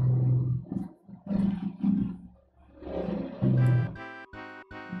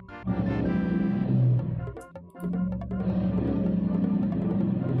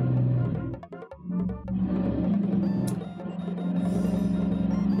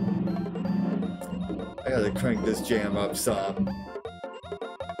 I gotta crank this jam up some.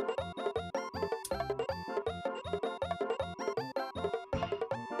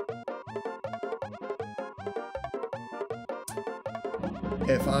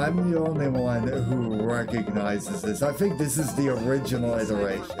 If I'm the only one who recognizes this, I think this is the original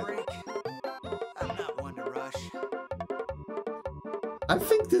iteration. I'm not one to rush. I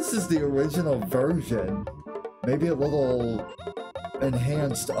think this is the original version. Maybe a little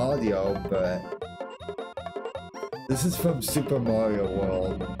enhanced audio, but this is from Super Mario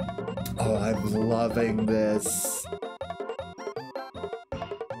World. Oh, I'm loving this.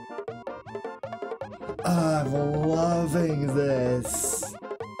 I'm loving this.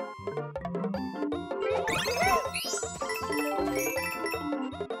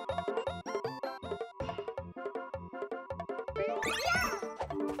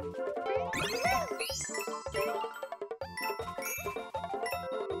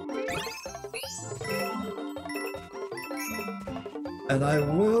 And I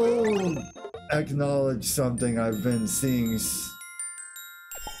will acknowledge something I've been seeing.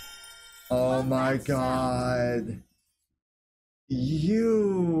 Oh my god.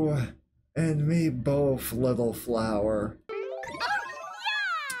 You and me both, little flower.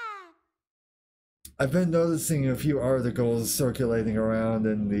 I've been noticing a few articles circulating around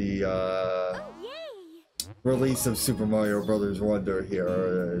in the release of Super Mario Bros. Wonder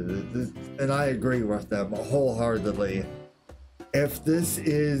here, and I agree with them wholeheartedly. If this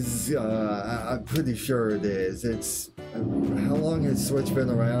is, I'm pretty sure it is. It's, how long has Switch been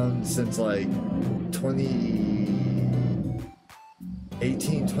around? Since like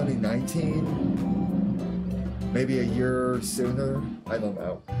 2018, 2019? Maybe a year sooner? I don't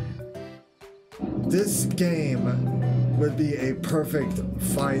know. This game would be a perfect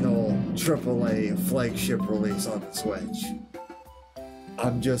final AAA flagship release on the Switch.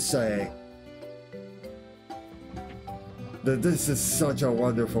 I'm just saying. This is such a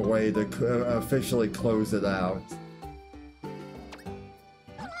wonderful way to officially close it out.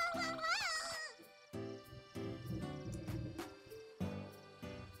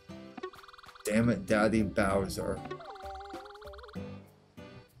 Damn it, Daddy Bowser.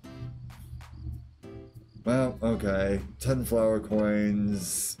 Well, okay. 10 flower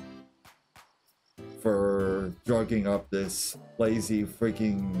coins for drugging up this lazy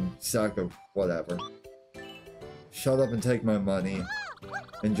freaking sack of whatever. Shut up and take my money.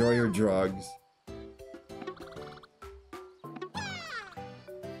 Enjoy your drugs.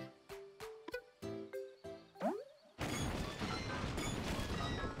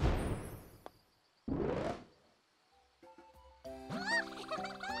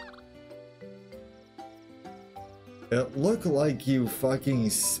 It looked like you fucking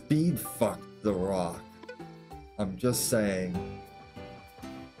speed fucked the rock. I'm just saying.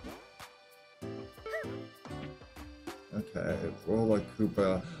 Okay, roller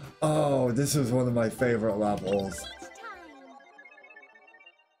Koopa. Oh, this is one of my favorite levels.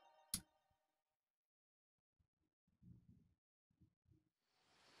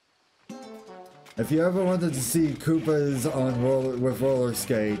 If you ever wanted to see Koopas on with roller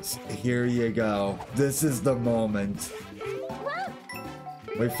skates, here you go. This is the moment.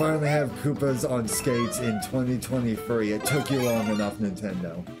 We finally have Koopas on skates in 2023. It took you long enough,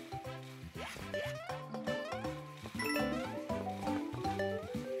 Nintendo.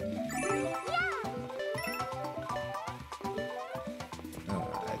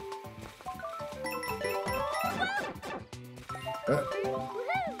 Alright.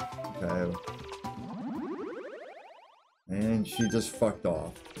 Okay. And she just fucked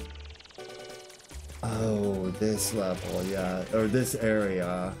off. Oh, this level, yeah. Or this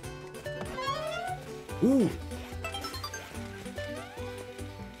area. Ooh!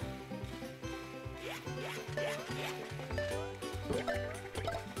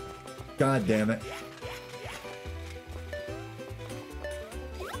 God damn it.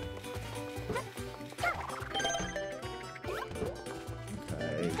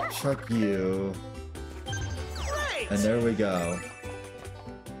 Okay, chuck you. And there we go.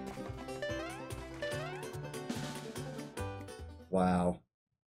 Wow.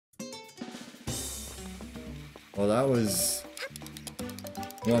 Well, that was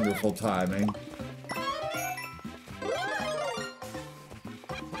wonderful timing.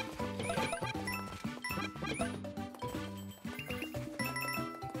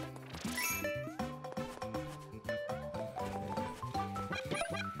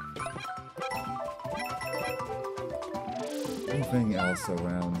 Anything else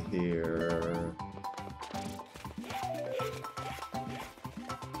around here?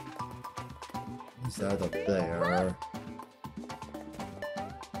 What's that up there?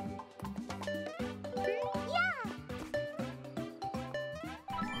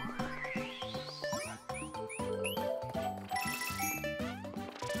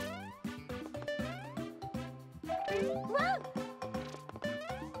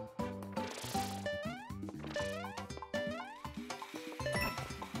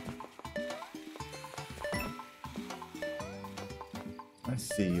 I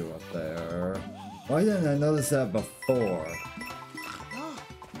see you up there. Why didn't I notice that before? Oh,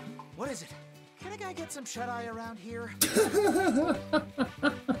 what is it? Can a guy get some shut-eye around here?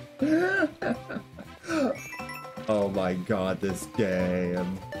 Oh my god, this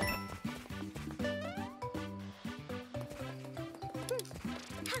game.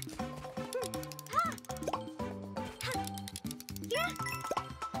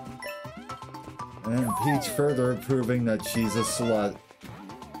 And Peach further proving that she's a slut.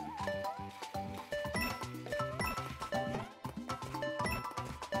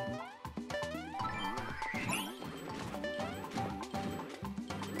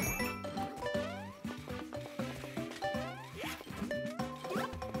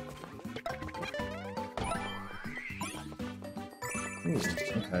 Ooh,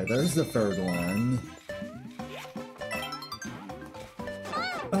 okay, there's the third one.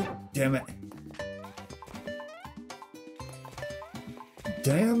 Oh, damn it.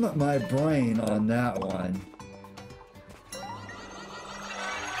 Damn my brain on that one.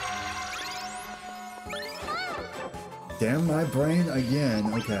 Damn my brain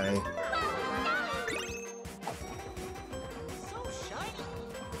again, okay. So shiny.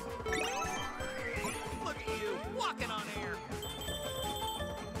 Look at you, walking on air.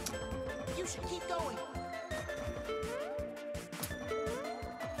 You should keep going.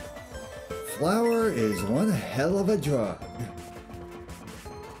 Flour is one hell of a drug.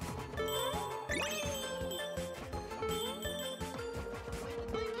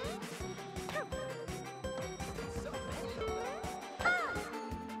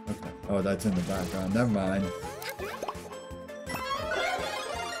 Oh, that's in the background. Never mind.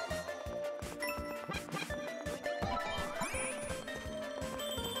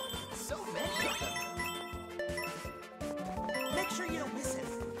 So many of them. Make sure you don't miss it.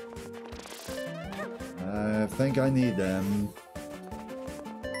 I think I need them.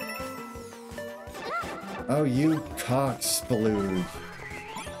 Oh, you cock splooge.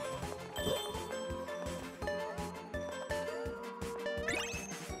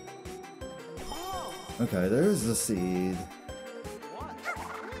 Okay, there's the seed.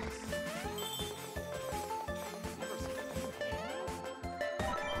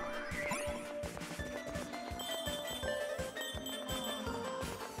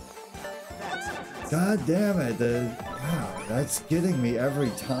 That's God damn it. Wow, that's getting me every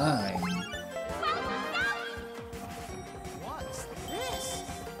time. What's this?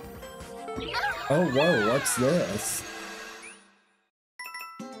 Oh, whoa, what's this?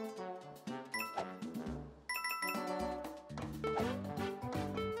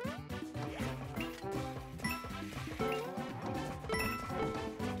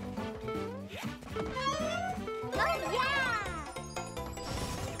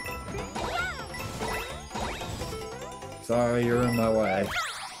 Sorry, you're in my way.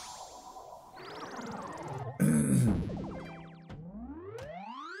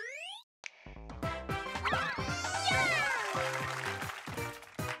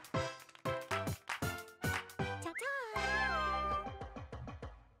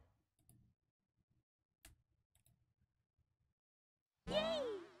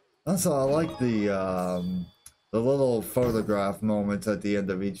 Also, I like the little photograph moments at the end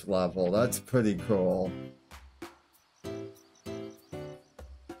of each level. That's pretty cool.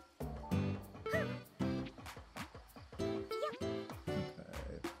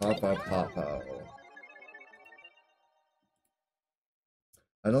 Papa.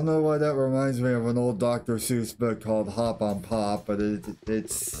 I don't know why that reminds me of an old Dr. Seuss book called Hop on Pop, but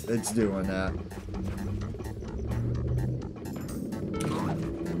it's doing that.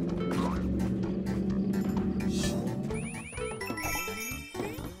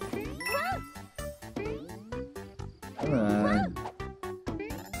 Come on.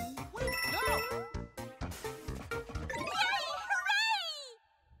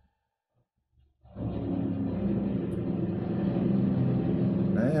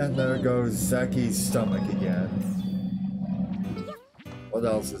 And there goes Zaki's stomach again. What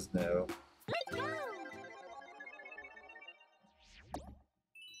else is new?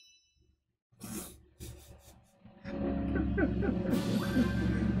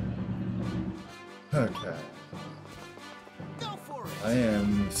 Okay. Go for it. I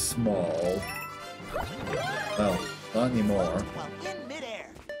am small. Well, not anymore. While in midair.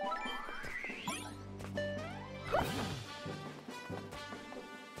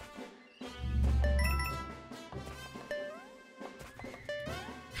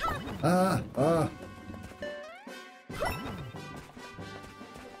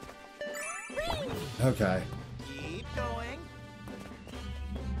 Okay. Keep going.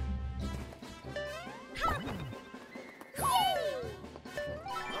 All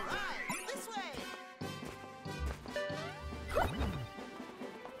right, this way.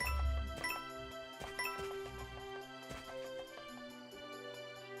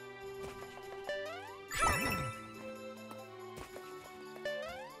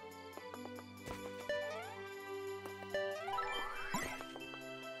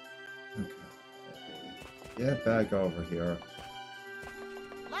 Get back over here.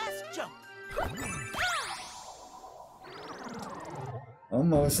 Last jump.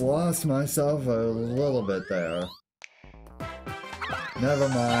 Almost lost myself a little bit there. Never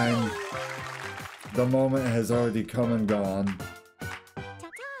mind. The moment has already come and gone.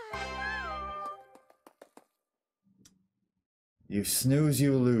 You snooze,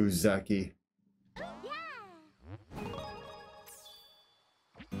 you lose, Zaki.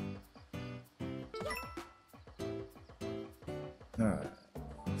 Alright,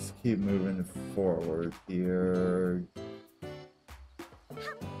 let's keep moving forward here.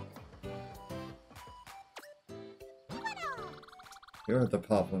 Here at the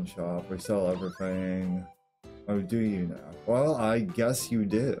Poplin shop, we sell everything. Oh, do you now? Well, I guess you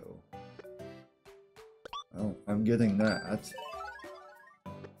do. Well, I'm getting that.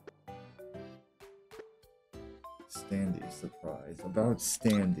 Standees surprise. About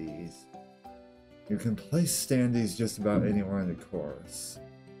standees. You can place standees just about anywhere in the course.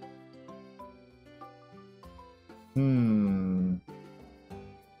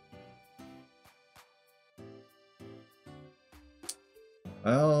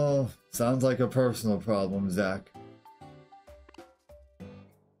 Well, sounds like a personal problem, Zach.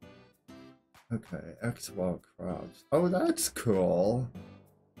 Okay, X while crouched. Oh, that's cool.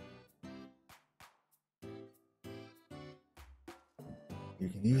 You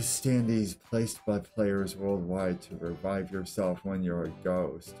can use standees placed by players worldwide to revive yourself when you're a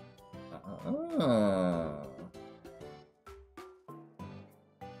ghost. Ah.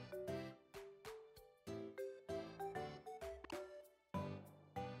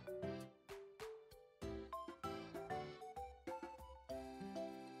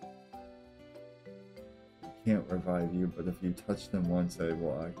 Can't revive you, but if you touch them once, they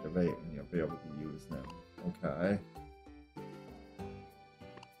will activate and you'll be able to use them. Okay.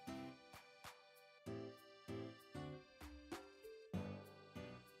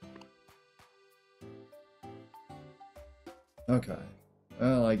 Okay.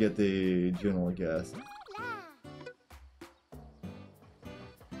 Well, I get the general guess.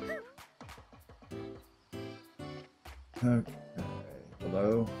 Okay.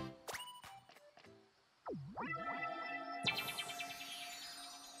 Hello?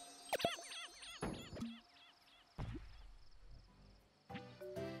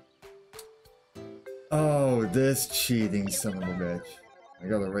 Oh, this cheating son of a bitch. I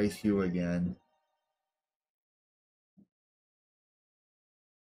gotta race you again.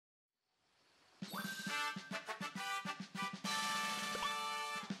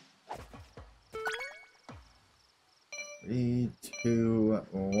 Three, two,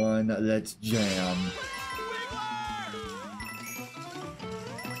 one, let's jam.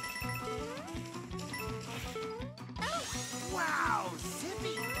 Wow,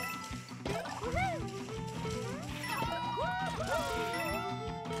 zippy!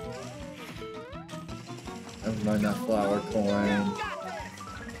 Never mind that flower coin.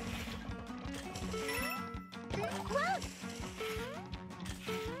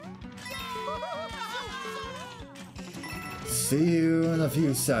 See you in a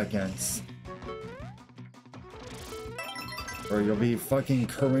few seconds. Or you'll be fucking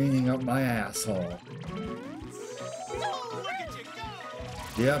careening up my asshole.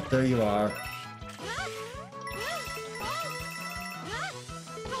 Yep, there you are.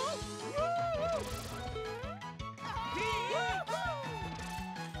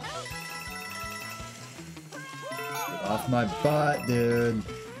 Get off my butt, dude.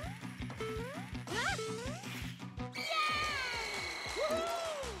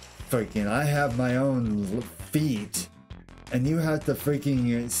 Freaking, I have my own feet, and you have to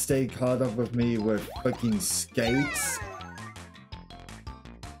freaking stay caught up with me with freaking skates?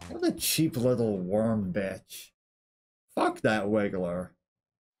 What a cheap little worm bitch. Fuck that Wiggler.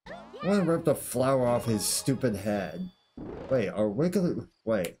 I want to rip the flower off his stupid head. Wait, are Wigglers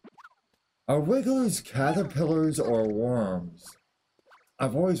caterpillars or worms?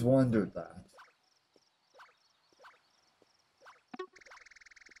 I've always wondered that.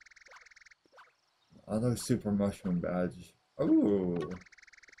 Auto super mushroom badge. Ooh.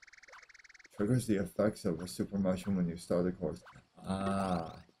 Triggers the effects of a super mushroom when you start a course.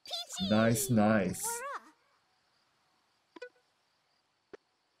 Ah. Nice, nice.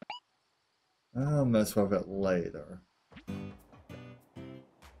 I'll mess with it later.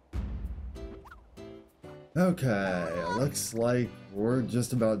 Okay, looks like we're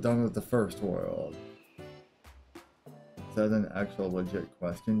just about done with the first world. Is that an actual legit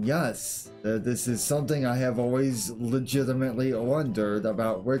question? Yes! This is something I have always legitimately wondered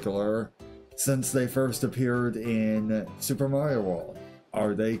about Wiggler since they first appeared in Super Mario World.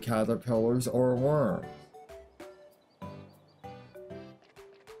 Are they caterpillars or worms?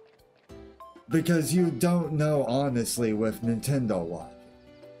 Because you don't know honestly with Nintendo logic.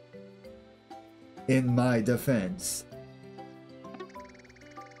 In my defense.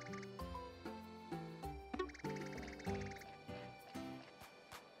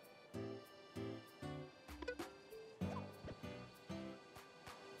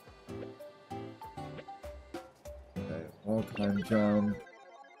 Okay, wall climb jump.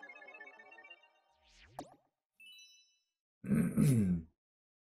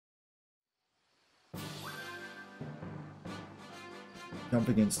 Jump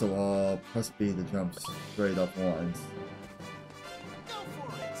against the wall, press B to jump straight up once. Go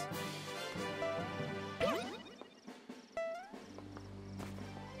for it!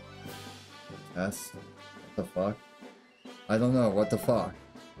 S? What the fuck? I don't know, what the fuck?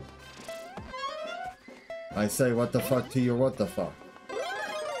 I say what the fuck to you, what the fuck?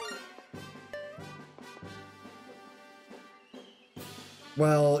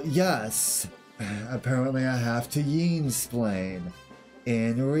 Well, yes. Apparently I have to yin-splain.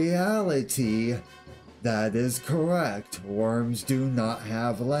 In reality, that is correct. Worms do not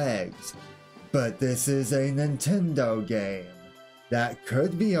have legs. But this is a Nintendo game. That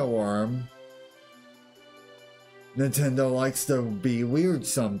could be a worm. Nintendo likes to be weird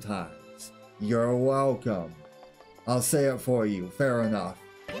sometimes. You're welcome. I'll say it for you, fair enough.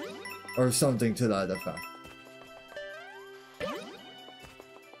 Or something to that effect.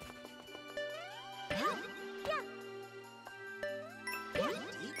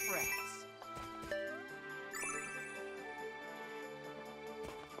 Deep breaths.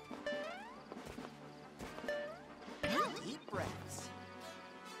 Deep breaths.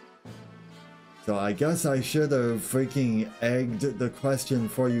 So I guess I should have freaking egged the question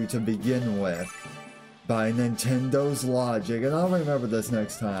for you to begin with. By Nintendo's logic, and I'll remember this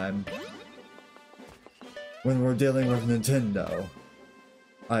next time. When we're dealing with Nintendo.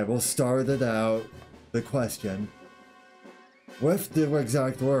 I will start it out, the question. with the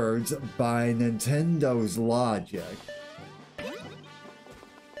exact words, by Nintendo's logic.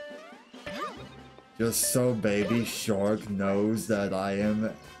 Just so Baby Shark knows that I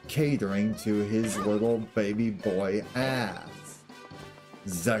am catering to his little baby boy ass.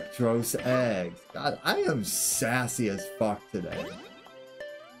 Zectros eggs. God, I am sassy as fuck today.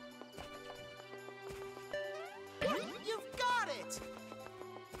 You've got it!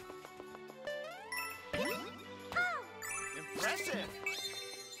 Impressive!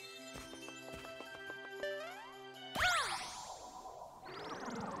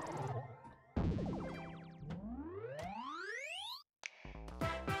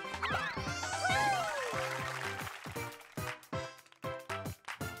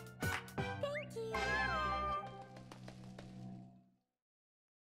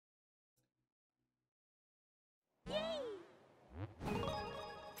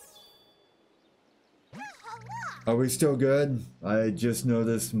 Are we still good? I just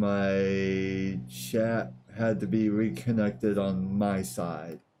noticed my chat had to be reconnected on my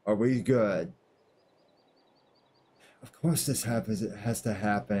side. Are we good? Of course this happens. It has to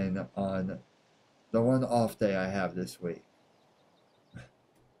happen on the one off day I have this week.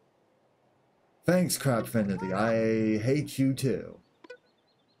 Thanks, Crapfinity. I hate you too.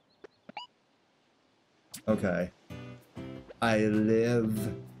 Okay. I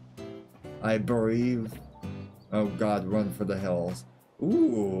live. I breathe. Oh god, run for the hills.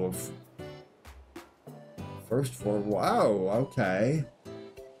 Ooh. First floor. Wow, okay.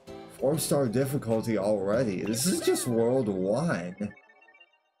 4-star difficulty already. This is just World 1.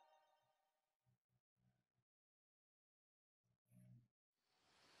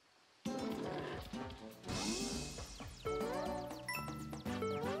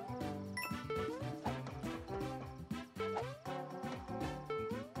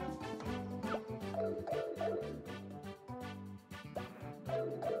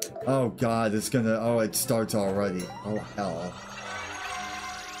 Oh god, it's gonna, oh, it starts already. Oh hell.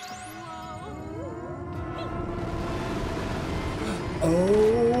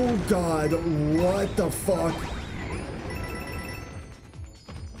 Oh god, what the fuck?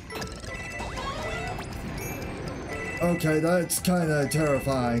 Okay, that's kinda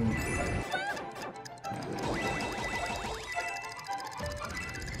terrifying.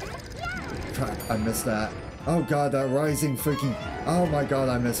 Crap, I missed that. Oh god, that rising freaking... Oh my god,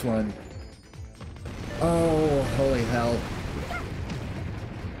 I missed one. Oh, holy hell.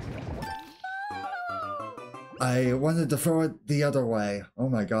 I wanted to throw it the other way. Oh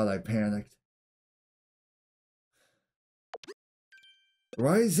my god, I panicked.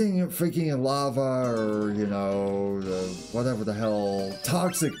 Rising freaking lava, or, you know, the whatever the hell,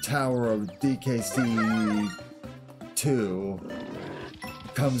 toxic tower of DKC 2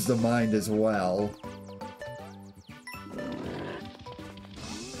 comes to mind as well.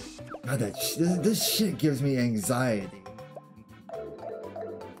 God, this shit gives me anxiety.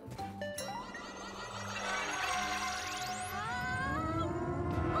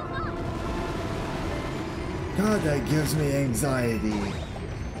 God, that gives me anxiety.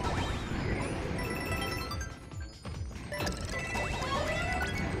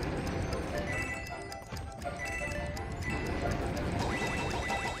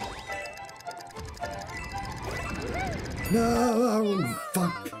 No, oh,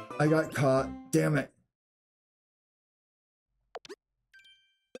 fuck. I got caught. Damn it.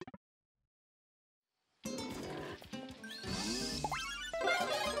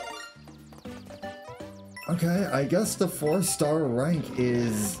 Okay, I guess the 4-star rank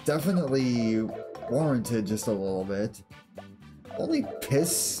is definitely warranted just a little bit. Holy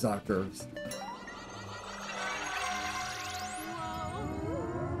piss suckers.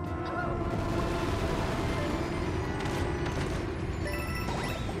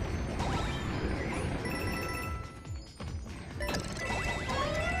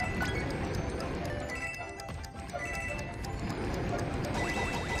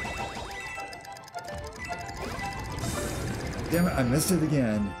 Damn it, I missed it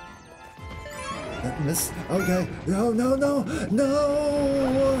again. Miss. Okay. No, no, no,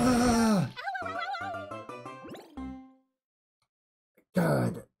 no! Ah.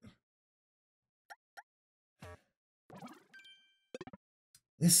 God.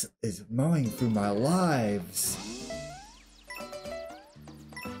 This is mowing through my lives.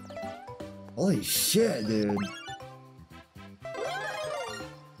 Holy shit, dude.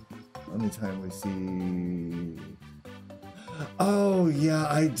 How many times we see... Oh, yeah,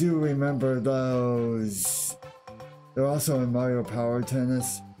 I do remember those. They're also in Mario Power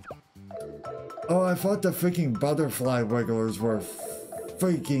Tennis. Oh, I thought the freaking butterfly wigglers were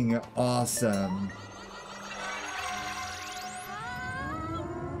freaking awesome.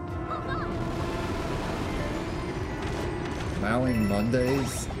 Smiling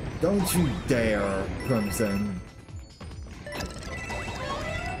Mondays? Don't you dare, Crimson.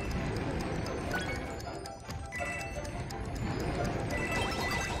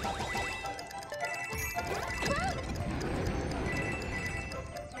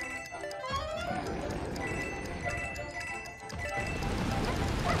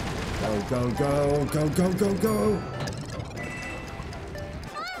 Go, go, go, go, go, go!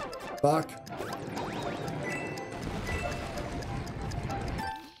 Fuck.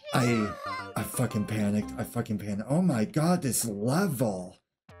 I fucking panicked. I fucking panicked. Oh my god, this level.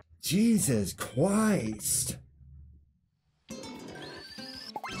 Jesus Christ.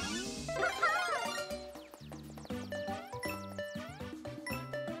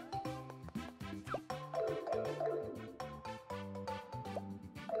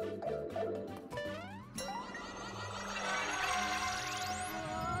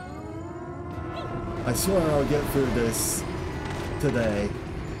 I swear I'll get through this today.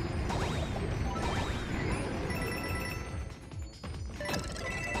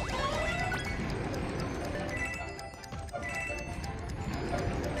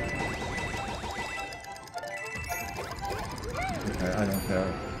 Okay, I don't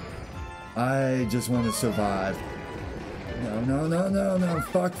care. I just want to survive. No, no, no, no, no.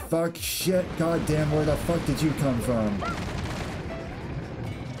 Fuck, fuck, shit. Goddamn, where the fuck did you come from?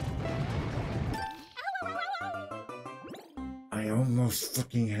 I almost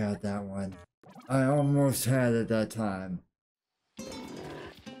fucking had that one. I almost had it that time.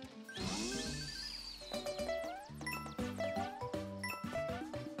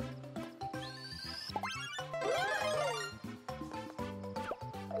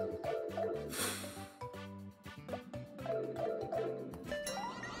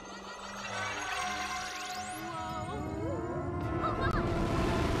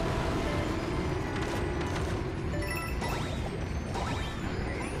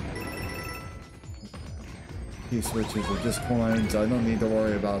 These switches are just coins. I don't need to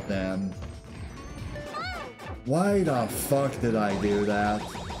worry about them. Why the fuck did I do that?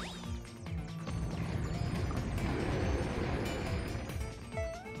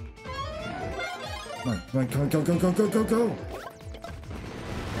 Come on, come on, come on, go, go, go, go, go, go!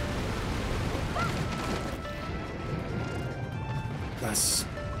 Yes.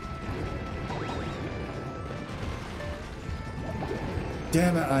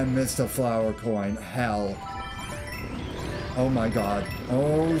 Damn it, I missed a flower coin. Hell. Oh my god.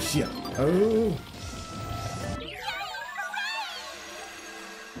 Oh shit. Oh.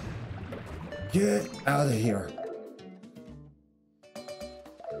 Get out of here.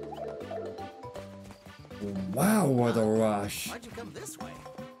 Wow, what a rush. Why'd you come this way?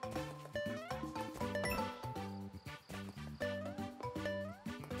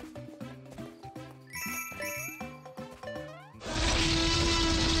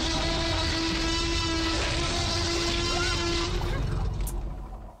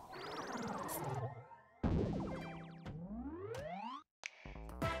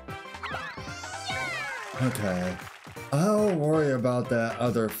 Okay. I'll worry about that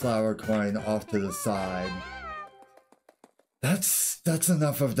other flower coin off to the side. That's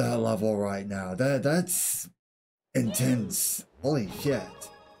enough of that level right now. That's intense. Holy shit.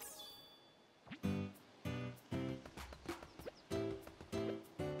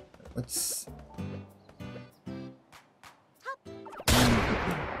 Let's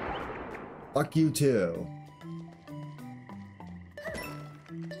fuck you too.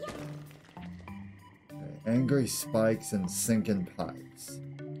 Angry spikes and sinking pipes.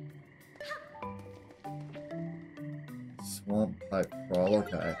 Swamp pipe crawl,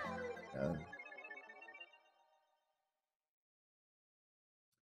 okay. Yeah.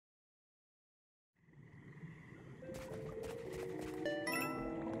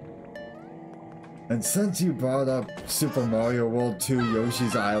 And since you brought up Super Mario World 2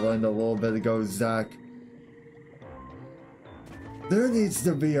 Yoshi's Island a little bit ago, Zach, there needs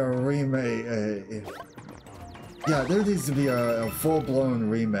to be a remake. Yeah, there needs to be a full-blown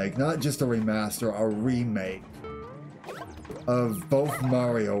remake, not just a remaster, a remake of both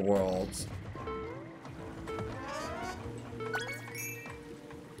Mario Worlds.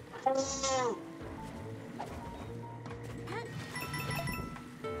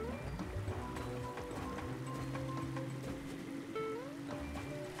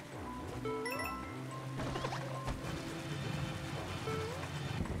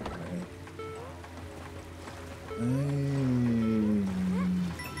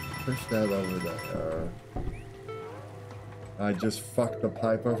 Push that over there. I just fucked the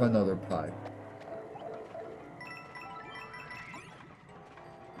pipe of another pipe.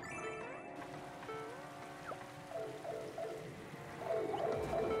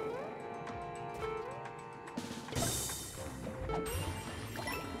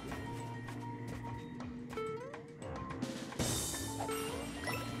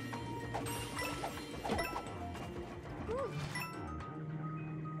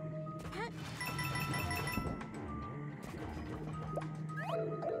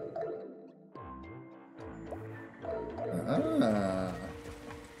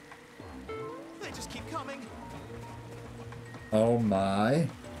 Oh my.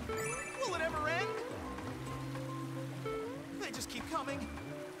 Will it ever end? They just keep coming.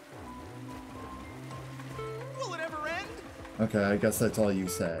 Will it ever end? Okay, I guess that's all you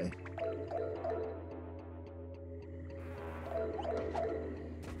say.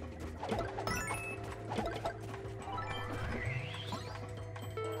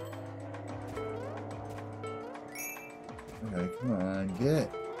 Okay, come on,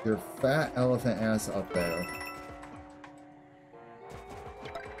 get your fat elephant ass up there.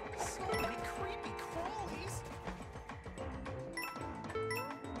 So many creepy crawlies.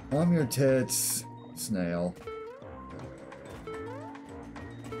 Calm your tits, snail.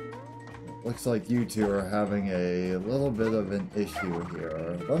 Looks like you two are having a little bit of an issue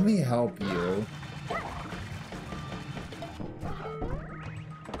here. Let me help you.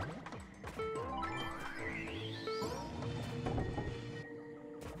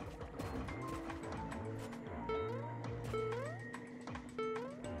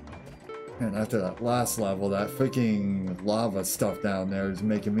 And after that last level, that freaking lava stuff down there is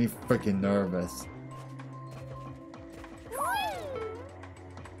making me freaking nervous.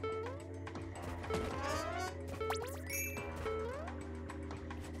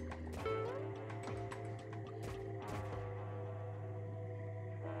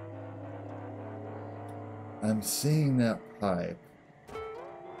 I'm seeing that pipe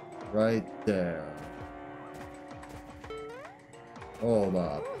right there. Hold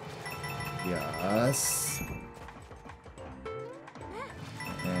up. Yes.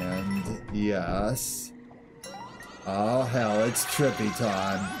 And yes. Oh hell, it's trippy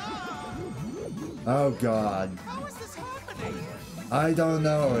time. Oh god. How is this happening? I don't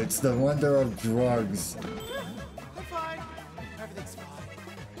know, it's the wonder of drugs. I'm fine. Everything's fine.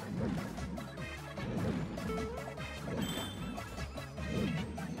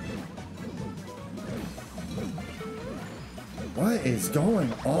 What is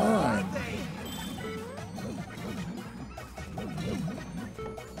going on?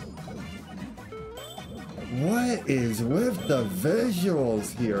 What is with the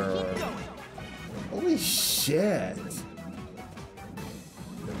visuals here? Holy shit.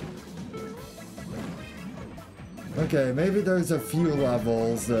 Okay, maybe there's a few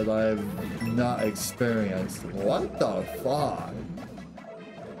levels that I've not experienced. What the fuck?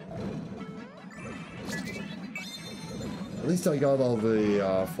 At least I got all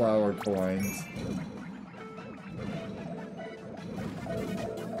the flower coins.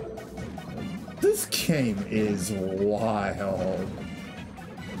 This game is wild.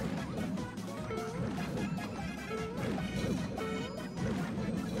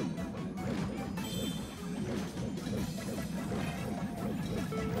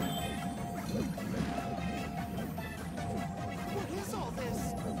 What is all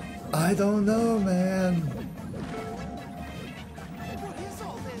this? I don't know, man. What is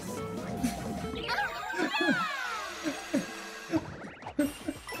all this?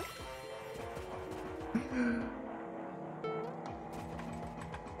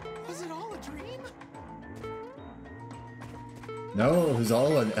 Was it all a dream? No, it was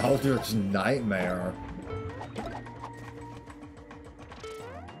all an eldritch nightmare.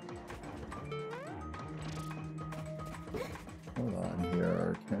 Hold on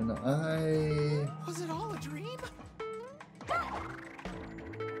here. Can I? Was it all a dream?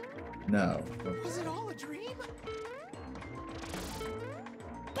 No. Was it all a dream?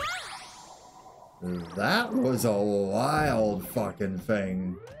 That was a wild fucking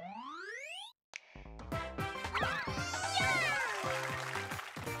thing.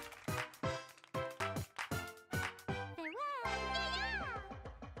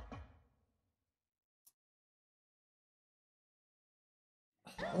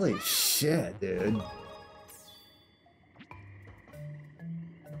 Holy shit, dude.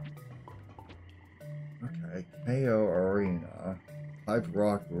 Okay, KO Arena. Pipe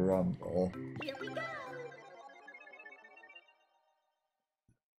Rock Rumble. Here we go.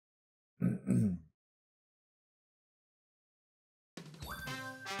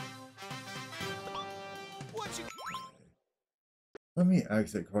 What you? Let me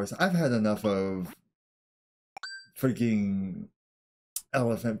exit course. I've had enough of freaking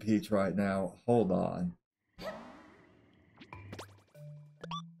Elephant Peach right now. Hold on.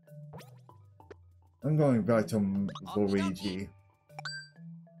 I'm going back to Luigi.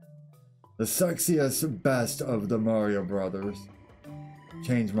 The sexiest, best of the Mario Brothers.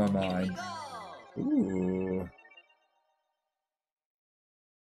 Change my mind. Ooh.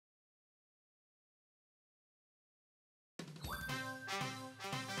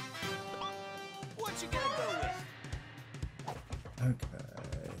 What you gonna go with? Okay.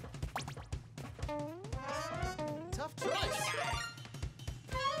 Tough choice.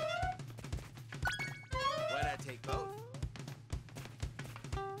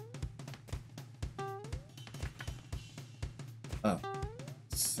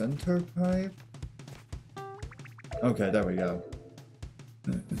 center pipe? Okay, there we go.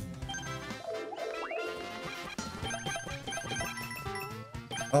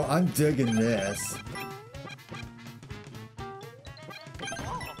 Oh, I'm digging this.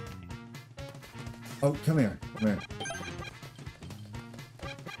 Oh, come here, come here.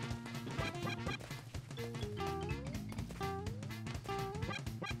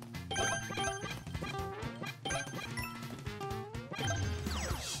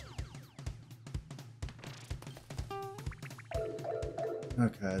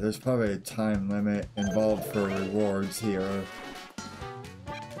 Okay, there's probably a time limit involved for rewards here.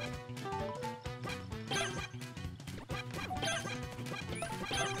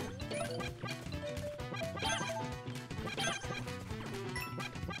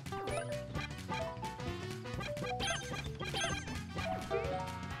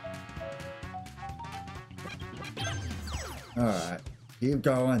 Alright, keep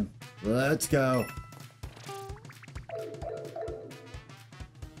going. Let's go.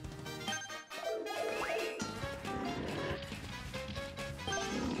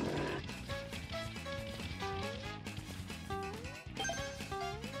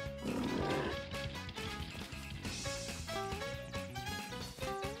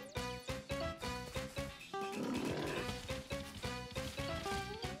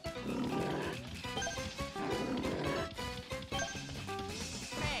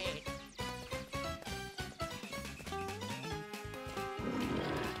 Hey.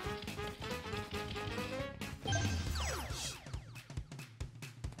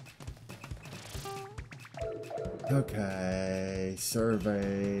 Okay,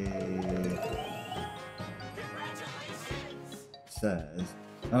 survey says.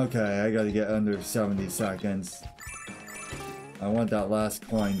 Okay, I gotta get under 70 seconds. I want that last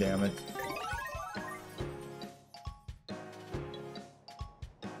coin, damn it.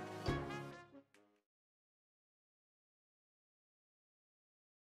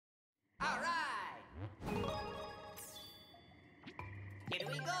 All right. Here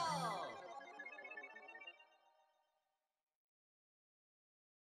we go.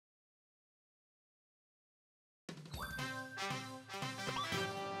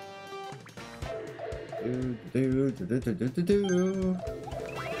 Do.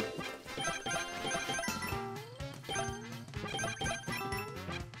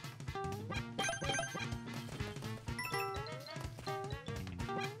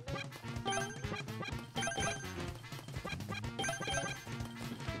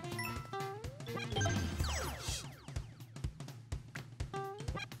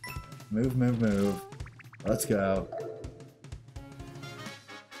 Move, move, move. Let's go.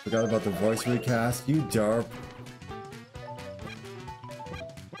 Forgot about the voice recast, you derp.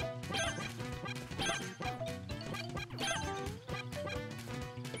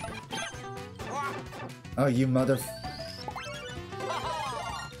 Oh, you mother...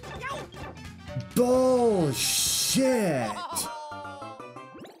 Bullshit!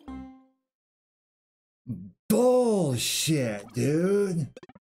 Bullshit, dude!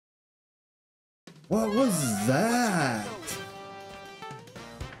 What was that?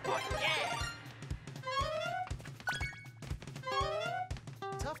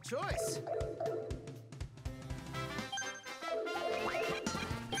 Tough choice.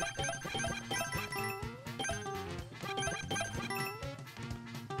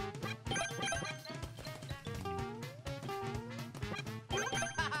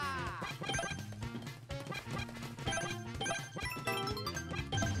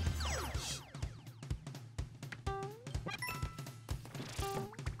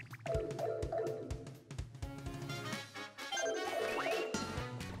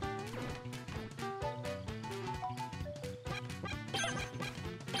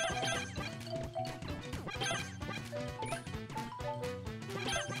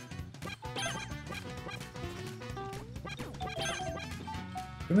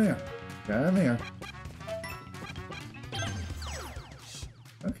 Come here. Come here.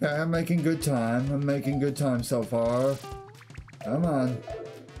 Okay, I'm making good time. I'm making good time so far. Come on.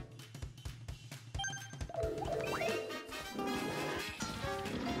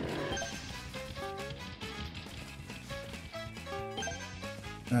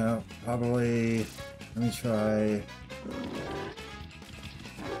 Probably... Let me try...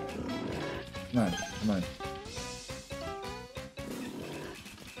 Come on, come on.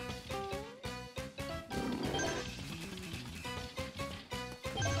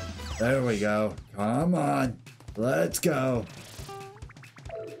 There we go. Come on. Let's go.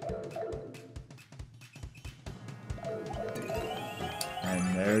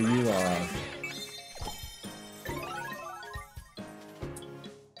 And there you are.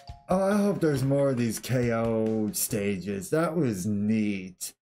 Oh, I hope there's more of these KO stages. That was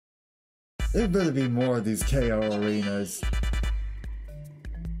neat. There better be more of these KO arenas.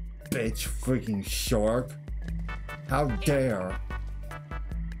 Bitch freaking shark. How dare.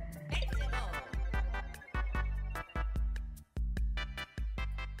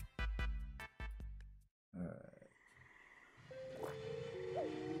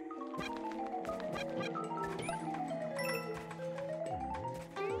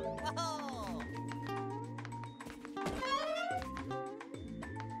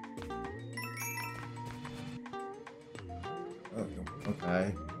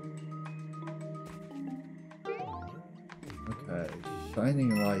 Okay. Okay,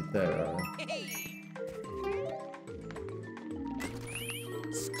 shining light there.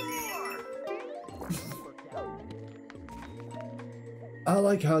 I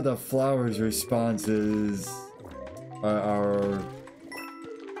like how the flowers' responses are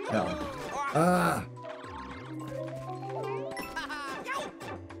hell. Ah!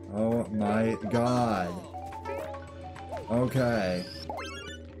 Oh my god. Okay.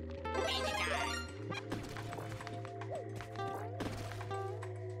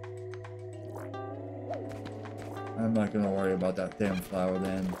 I'm not gonna worry about that damn flower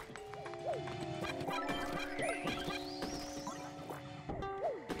then.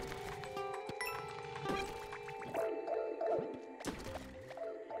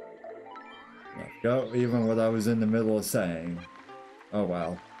 Got even what I was in the middle of saying. Oh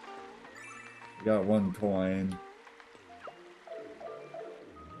well. Got 1 coin.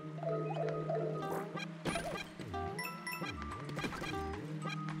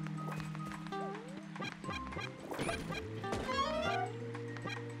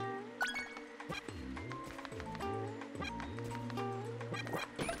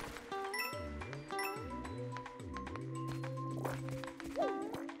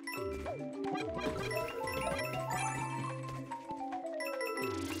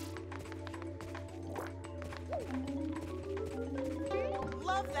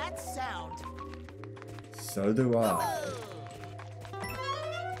 Love that sound. So do I.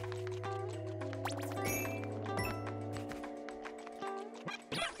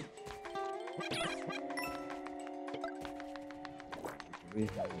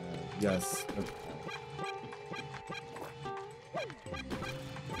 Yes. Okay.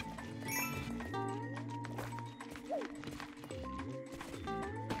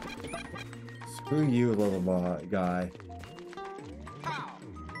 Screw you, little guy.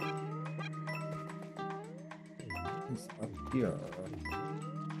 He's up here.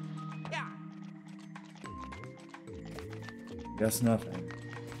 Guess nothing.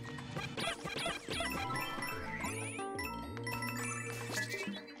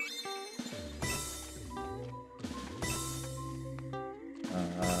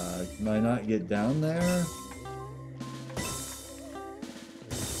 Can I not get down there?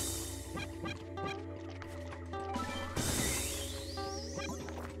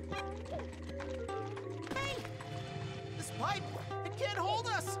 This pipe, it can't hold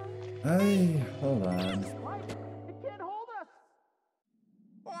us. Hey, hold on. It can't hold us.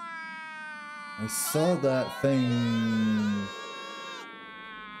 I saw that thing.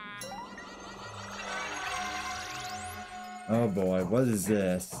 Oh boy, what is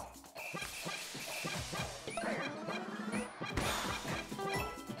this?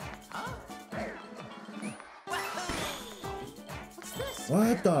 What's this?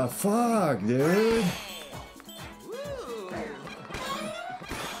 What the fuck, dude? Ooh.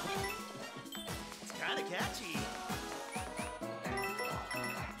 It's kind of catchy.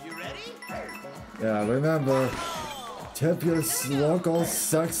 You ready? Yeah, remember, tip your local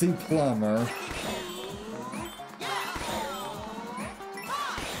sexy plumber.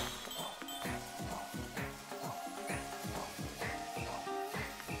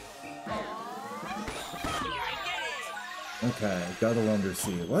 Okay, got a wonder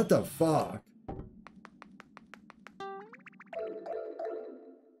seed. What the fuck?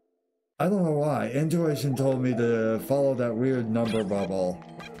 I don't know why. Intuition told me to follow that weird number bubble.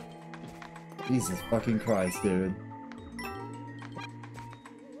 Jesus fucking Christ, dude.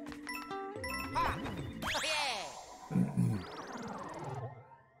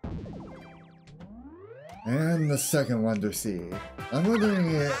 And the second wonder seed. I'm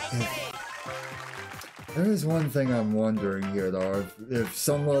wondering if... There is one thing I'm wondering here, though. If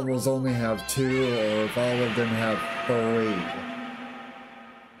some levels only have 2, or if all of them have 3.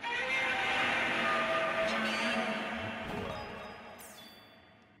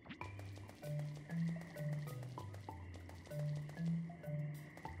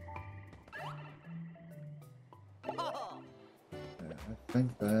 I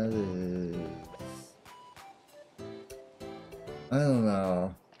think that is... I don't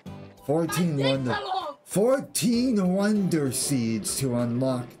know. 14 wonder seeds to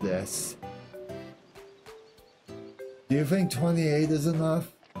unlock this. Do you think 28 is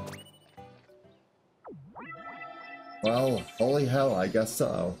enough? Well, holy hell, I guess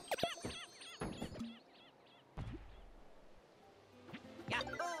so.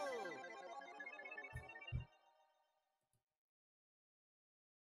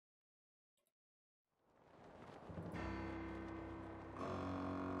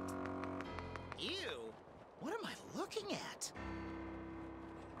 What am I looking at?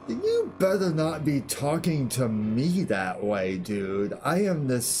 You better not be talking to me that way, dude. I am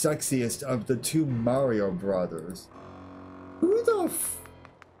the sexiest of the two Mario brothers. Who the f...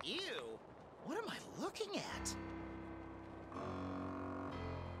 Ew. What am I looking at?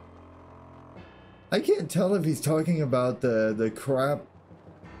 I can't tell if he's talking about the crap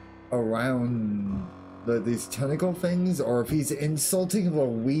around these tentacle things, or if he's insulting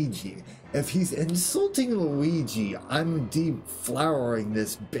Luigi. If he's insulting Luigi, I'm deflowering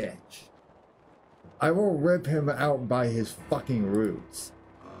this bitch. I will rip him out by his fucking roots.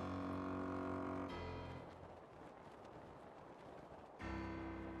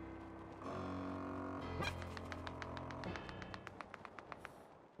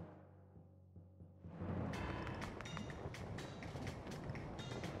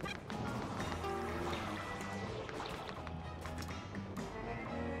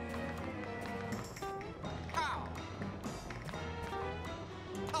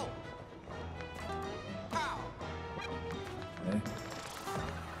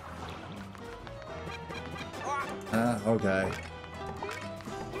 Okay.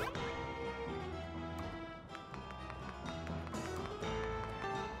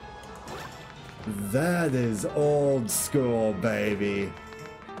 That is old school, baby.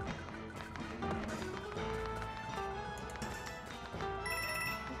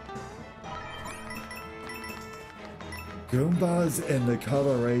 Goombas in the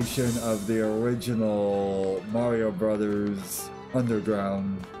coloration of the original Mario Brothers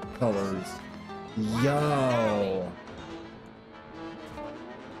Underground colors. Yo!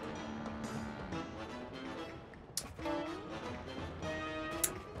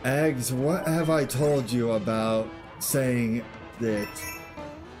 Eggs, what have I told you about saying that?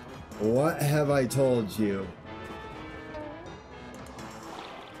 What have I told you?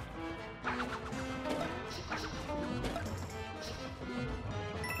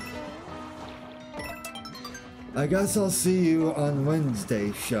 I guess I'll see you on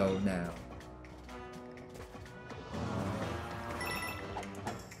Wednesday's show now.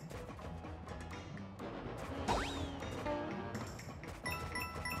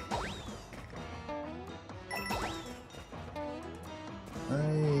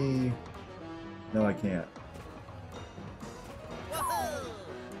 No, I can't.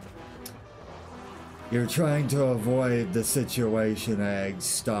 You're trying to avoid the situation, Egg.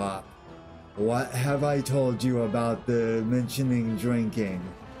 Stop. What have I told you about the mentioning drinking?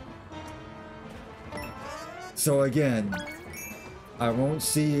 So again, I won't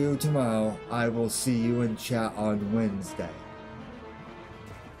see you tomorrow. I will see you in chat on Wednesday.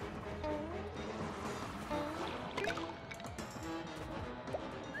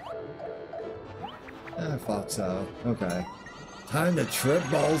 I thought so. Okay. Time to trip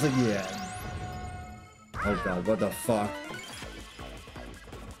balls again. Oh god, what the fuck?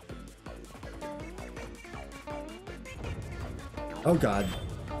 Oh god.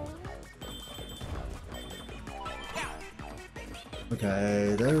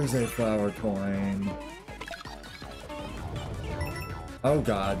 Okay, there's a flower coin. Oh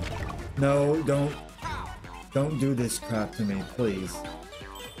god. No, don't do this crap to me, please.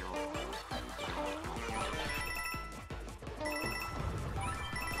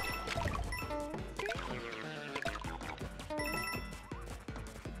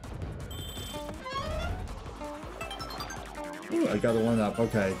 Ooh, I got a 1-up.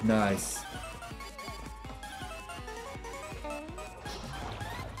 Okay, nice.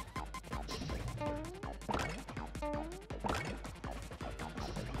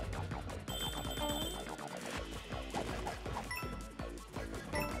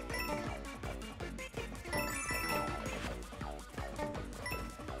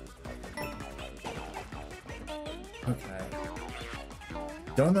 Okay.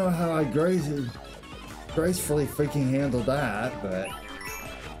 Don't know how I gracefully freaking handle that, but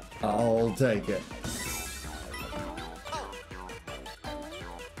I'll take it.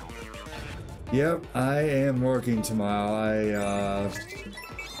 Yep, I am working tomorrow.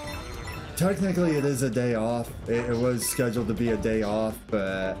 technically it is a day off. It was scheduled to be a day off,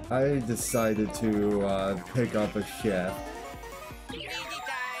 but I decided to pick up a shift. Easy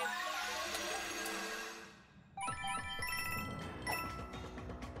time.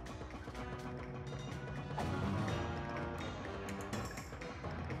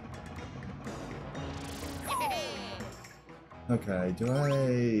 Okay, do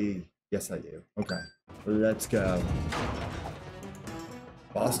I... Yes, I do. Okay, let's go.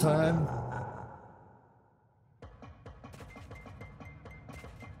 Boss time?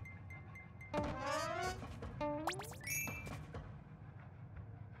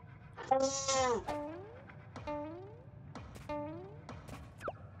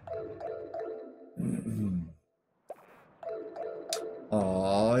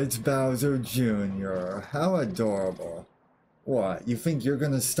 Aw, it's Bowser Jr. How adorable. What, you think you're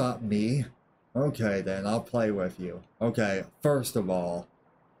gonna stop me? Okay then, I'll play with you. Okay, first of all,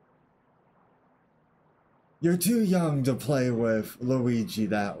 you're too young to play with Luigi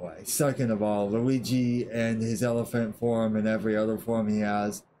that way. Second of all, Luigi and his elephant form and every other form he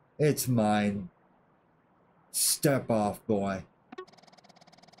has, it's mine. Step off, boy.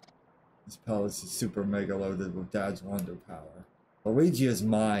 This palace is super mega loaded with Dad's wonder power. Luigi is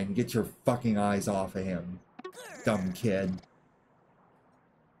mine. Get your fucking eyes off of him, dumb kid.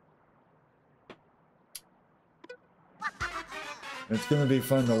 It's gonna be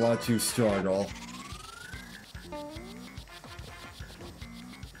fun to watch you struggle.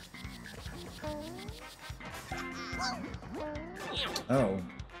 Oh,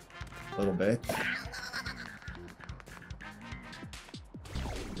 a little bit.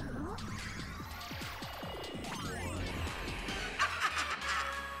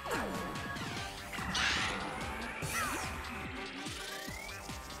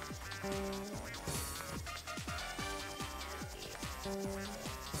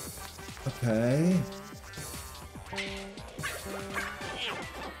 Okay.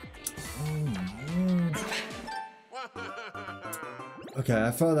 Okay,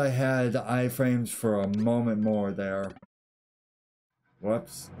 I thought I had iframes for a moment more there.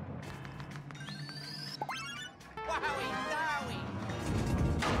 Whoops.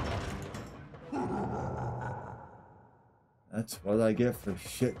 That's what I get for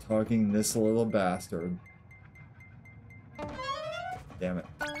shit-talking this little bastard. Damn it.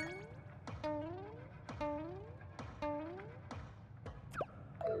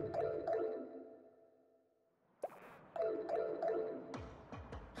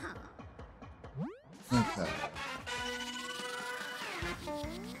 Okay.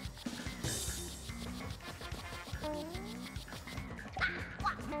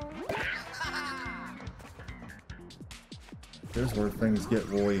 Here's where things get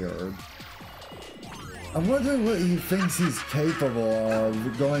weird. I wonder what he thinks he's capable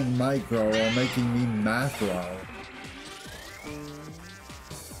of, going micro or making me macro.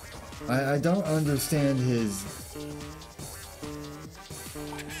 I don't understand his...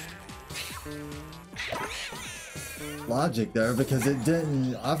 logic there, because it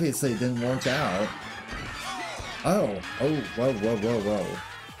didn't, obviously it didn't work out. Oh, whoa, whoa, whoa, whoa.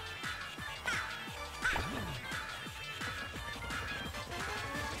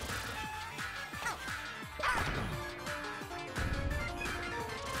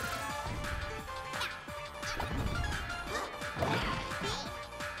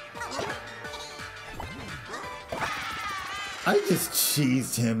 I just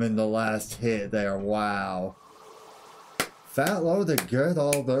cheesed him in the last hit there, wow. Fat load to get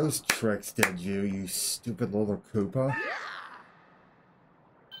all those tricks, did you, you stupid little Koopa?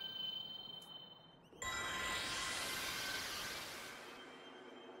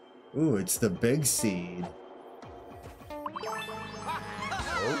 Ooh, it's the big seed.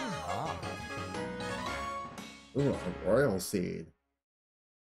 Ooh, a royal seed.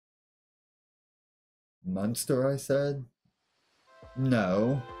 Munster, I said?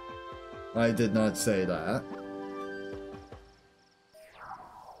 No, I did not say that.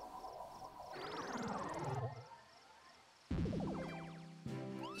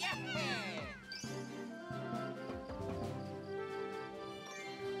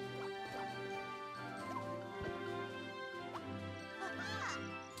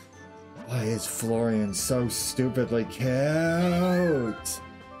 Why is Florian so stupidly cute?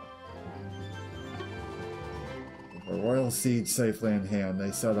 With a royal seed safely in hand,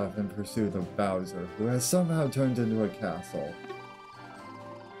 they set off in pursuit of Bowser, who has somehow turned into a castle.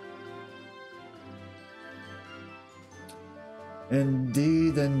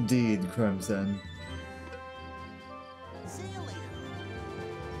 Indeed, indeed, Crimson. See you later.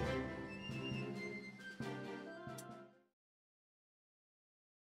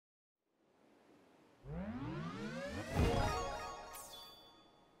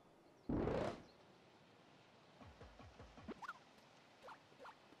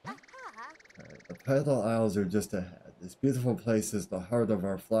 Petal Isles are just ahead. This beautiful place is the heart of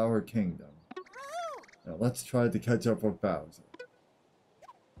our flower kingdom. Now let's try to catch up with Bowser.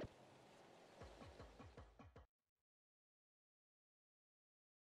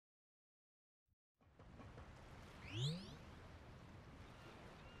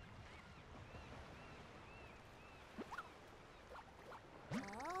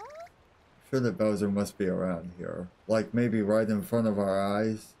 Sure that Bowser must be around here. Like maybe right in front of our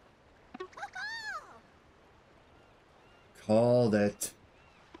eyes. Called it.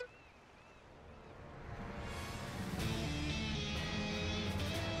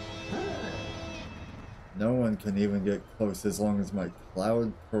 No one can even get close as long as my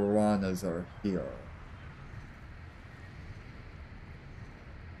cloud piranhas are here.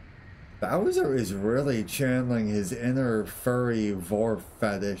 Bowser is really channeling his inner furry vor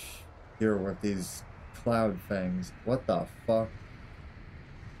fetish here with these cloud things. What the fuck?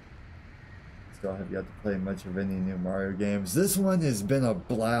 Still have yet to play much of any new Mario games. This one has been a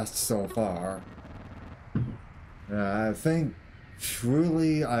blast so far. I think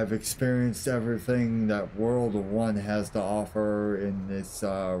truly I've experienced everything that World 1 has to offer in this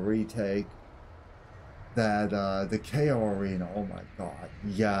retake. That the KO Arena, oh my god,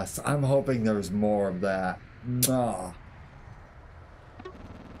 yes, I'm hoping there's more of that. Mwah.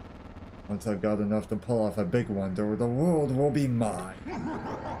 Once I've got enough to pull off a big one, the world will be mine.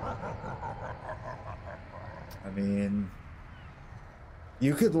 I mean,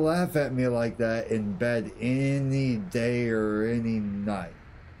 you could laugh at me like that in bed any day or any night,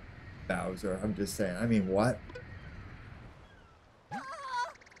 Bowser. I'm just saying. I mean, what?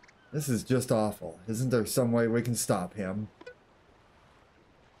 This is just awful. Isn't there some way we can stop him?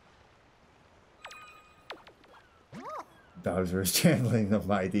 Bowser is channeling the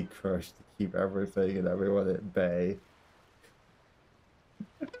mighty crush to keep everything and everyone at bay.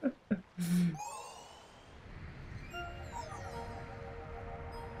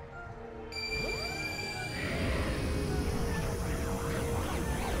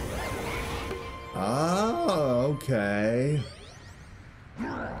 Ah, okay.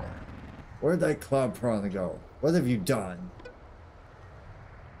 Where'd that cloud piranha go? What have you done?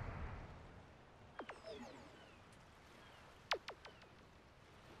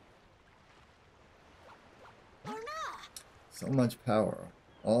 So much power,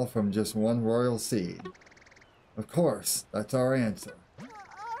 all from just one royal seed. Of course, that's our answer.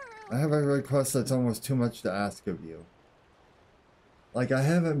 I have a request that's almost too much to ask of you. Like, I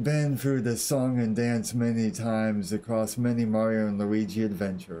haven't been through this song and dance many times across many Mario and Luigi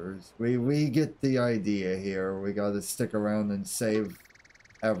adventures. We get the idea here. We gotta stick around and save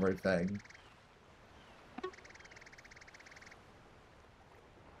everything.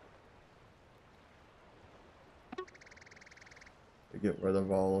 To get rid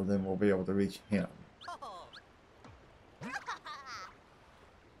of all of them, we'll be able to reach him.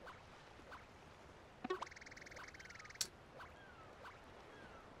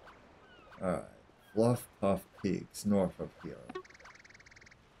 Alright, Fluff Puff Peaks, north of here.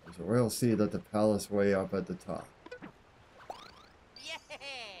 There's a royal seed at the palace way up at the top.